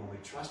with you when we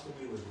trust in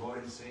you as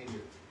Lord and Savior.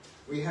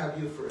 We have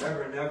you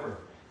forever and ever,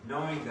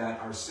 knowing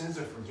that our sins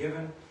are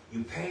forgiven.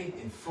 You paid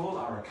in full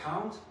our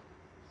account.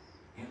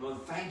 And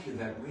Lord, thank you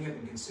that we have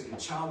been considered a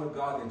child of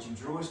God, that you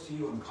drew us to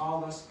you and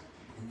called us,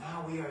 and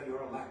now we are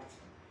your elect.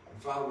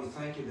 And Father, we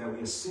thank you that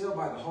we are sealed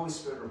by the Holy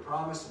Spirit of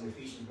promise, and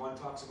Ephesians 1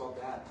 talks about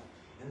that,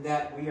 and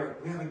that we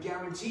have a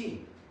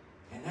guarantee.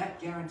 And that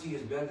guarantee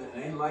is better than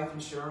any life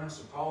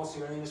insurance or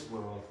policy or anything in this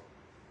world.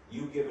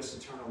 You give us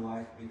eternal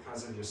life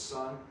because of your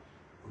Son,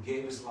 who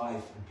gave his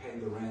life and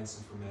paid the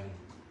ransom for many.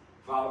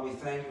 Father, we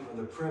thank you for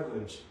the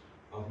privilege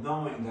of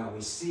knowing that we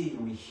see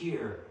and we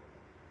hear,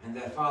 and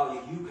that, Father,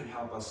 you can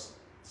help us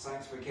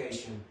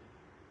sanctification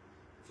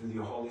through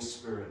your Holy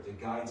Spirit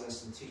that guides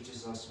us and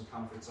teaches us and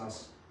comforts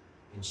us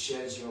and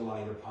sheds your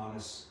light upon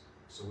us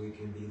so we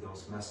can be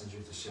those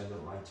messengers to shed the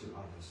light to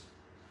others.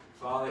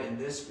 Father, in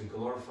this we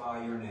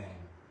glorify your name.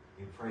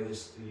 We pray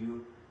this to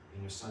you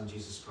in your Son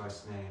Jesus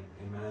Christ's name.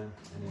 Amen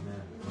and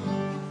amen.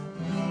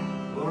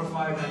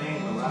 Glorify thy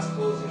name, the last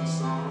closing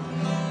song.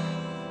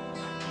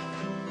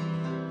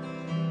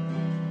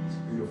 It's a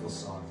beautiful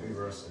song, 3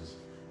 verses.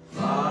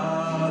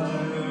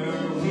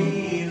 Father,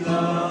 we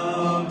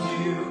love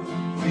you,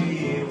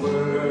 we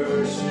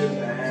worship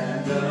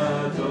and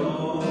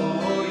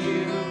adore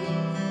you,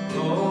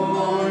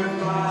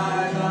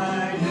 glorify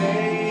thy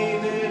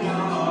name in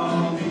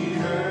all the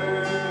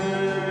earth,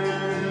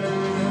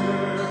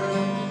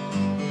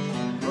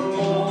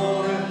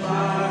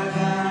 glorify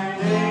thy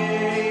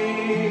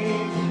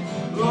name,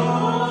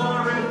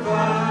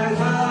 glorify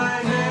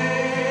thy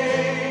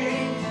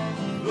name,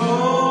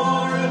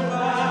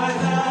 glorify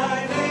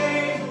thy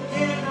name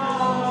in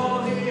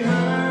all the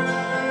earth.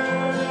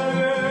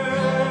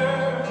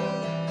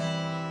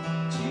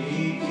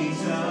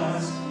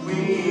 Jesus,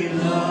 we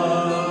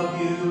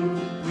love you,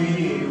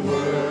 we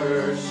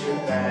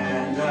worship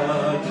and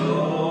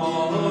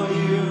adore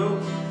you,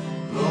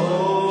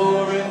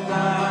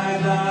 glorify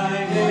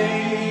thy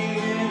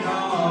name in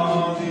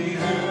all the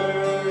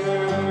earth,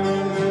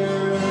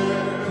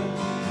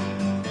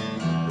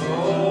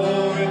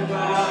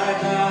 glorify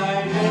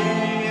thy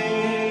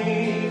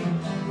name,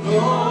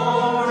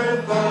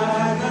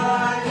 glorify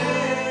thy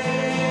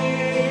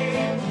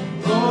name,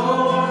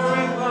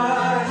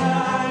 glorify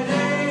thy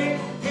name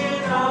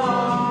in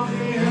all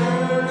the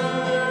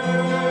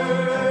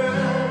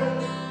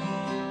earth.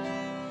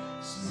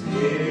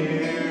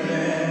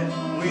 Spirit,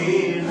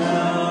 we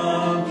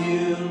love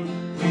you,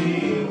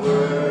 we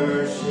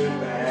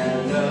worship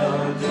and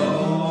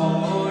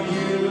adore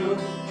you,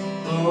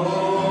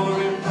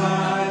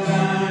 glorify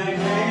thy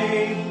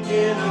name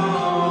in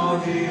all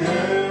the earth,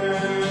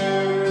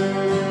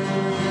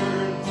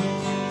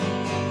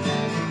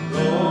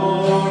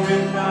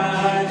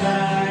 glorify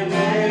thy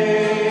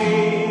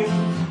name,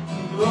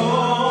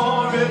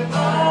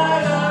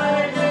 glorify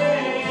thy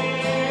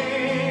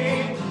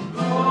name,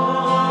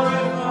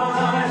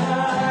 glorify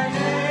thy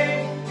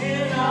name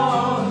in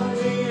all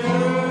the earth.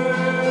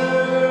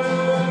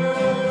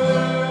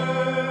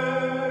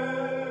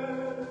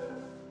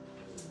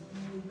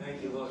 Thank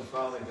you, Lord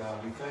Father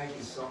God. We thank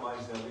you so much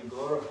that we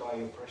glorify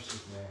your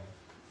precious name.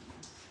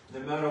 No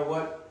matter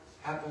what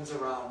happens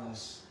around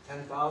us,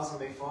 10,000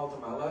 may fall to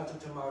my left or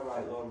to my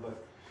right, Lord,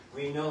 but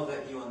we know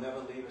that you will never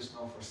leave us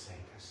nor forsake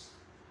us.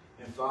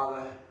 And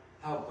Father,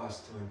 help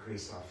us to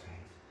increase our faith.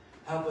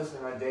 Help us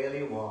in our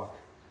daily walk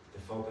to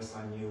focus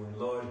on you. And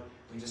Lord,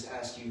 we just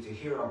ask you to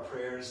hear our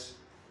prayers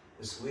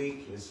this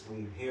week as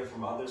we hear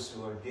from others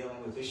who are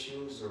dealing with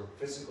issues or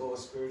physical or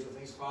spiritual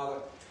things. Father,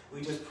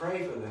 we just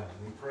pray for them.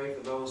 We pray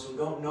for those who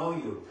don't know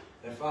you,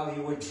 that Father,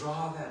 you would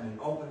draw them and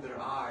open their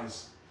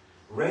eyes,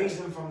 raise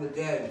them from the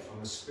dead,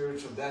 from a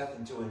spiritual death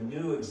into a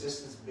new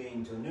existence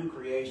being, to a new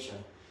creation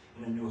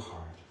and a new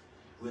heart.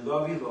 We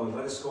love you, Lord.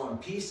 Let us go in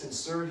peace and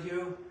serve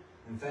you.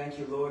 And thank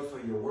you, Lord, for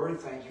your word.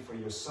 Thank you for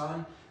your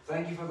Son.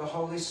 Thank you for the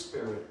Holy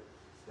Spirit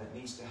that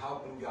needs to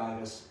help and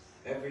guide us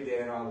every day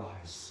in our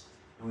lives.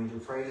 And we do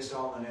pray this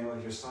all in the name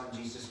of your Son,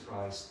 Jesus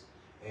Christ.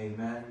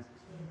 Amen.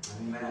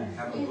 Amen.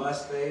 Have a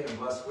blessed day and a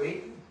blessed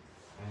week.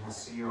 And we'll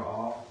see you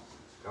all,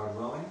 God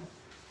willing.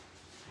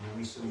 And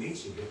we shall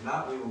meet you. If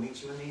not, we will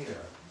meet you in the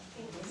air.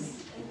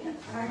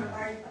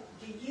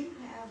 Do you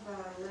have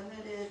a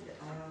limited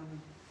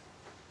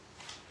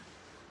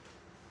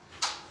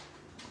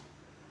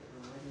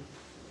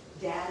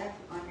data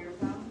on your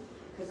phone?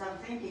 Because I'm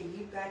thinking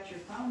you've got your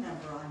phone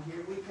number on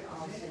here. We could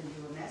all send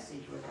you a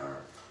message with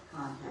our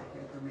contact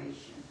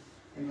information.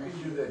 You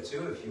can do that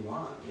too if you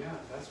want. Yeah,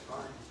 that's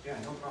fine. Yeah,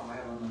 no problem. I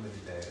have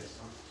unlimited data.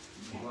 So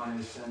if you want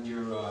to send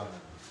your,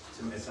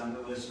 it's on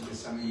the list. You can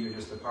send me your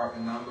just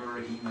apartment number,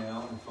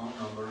 email, and phone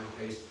number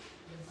in case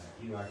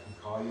I can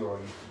call you or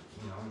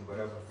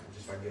whatever.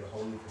 Just if I get a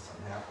hold of you if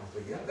something happens.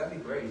 But yeah, that'd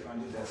be great if I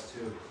do that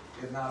too.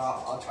 If not,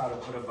 I'll try to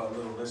put up a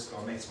little list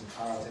or make some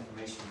cards,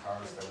 information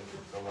cards that we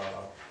can fill out.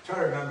 I'll try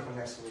to remember for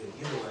next week.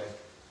 Either way,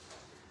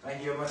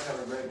 thank you very much. Have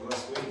a great,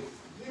 blessed week.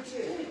 You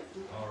too.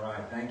 All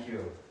right, thank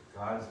you.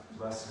 God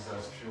blesses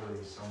us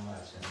truly so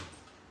much, and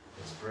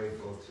it's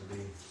grateful to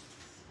be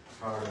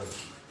part of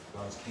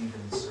God's kingdom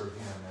and serve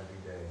Him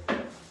every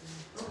day.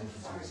 Thank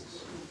you,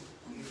 Jesus.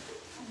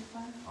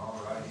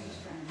 All righty.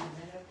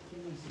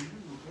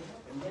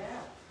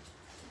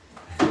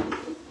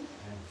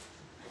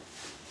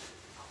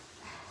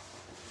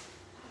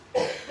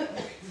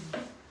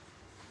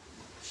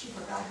 She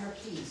forgot her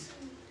keys.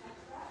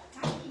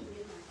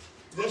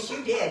 Yes,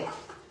 you did.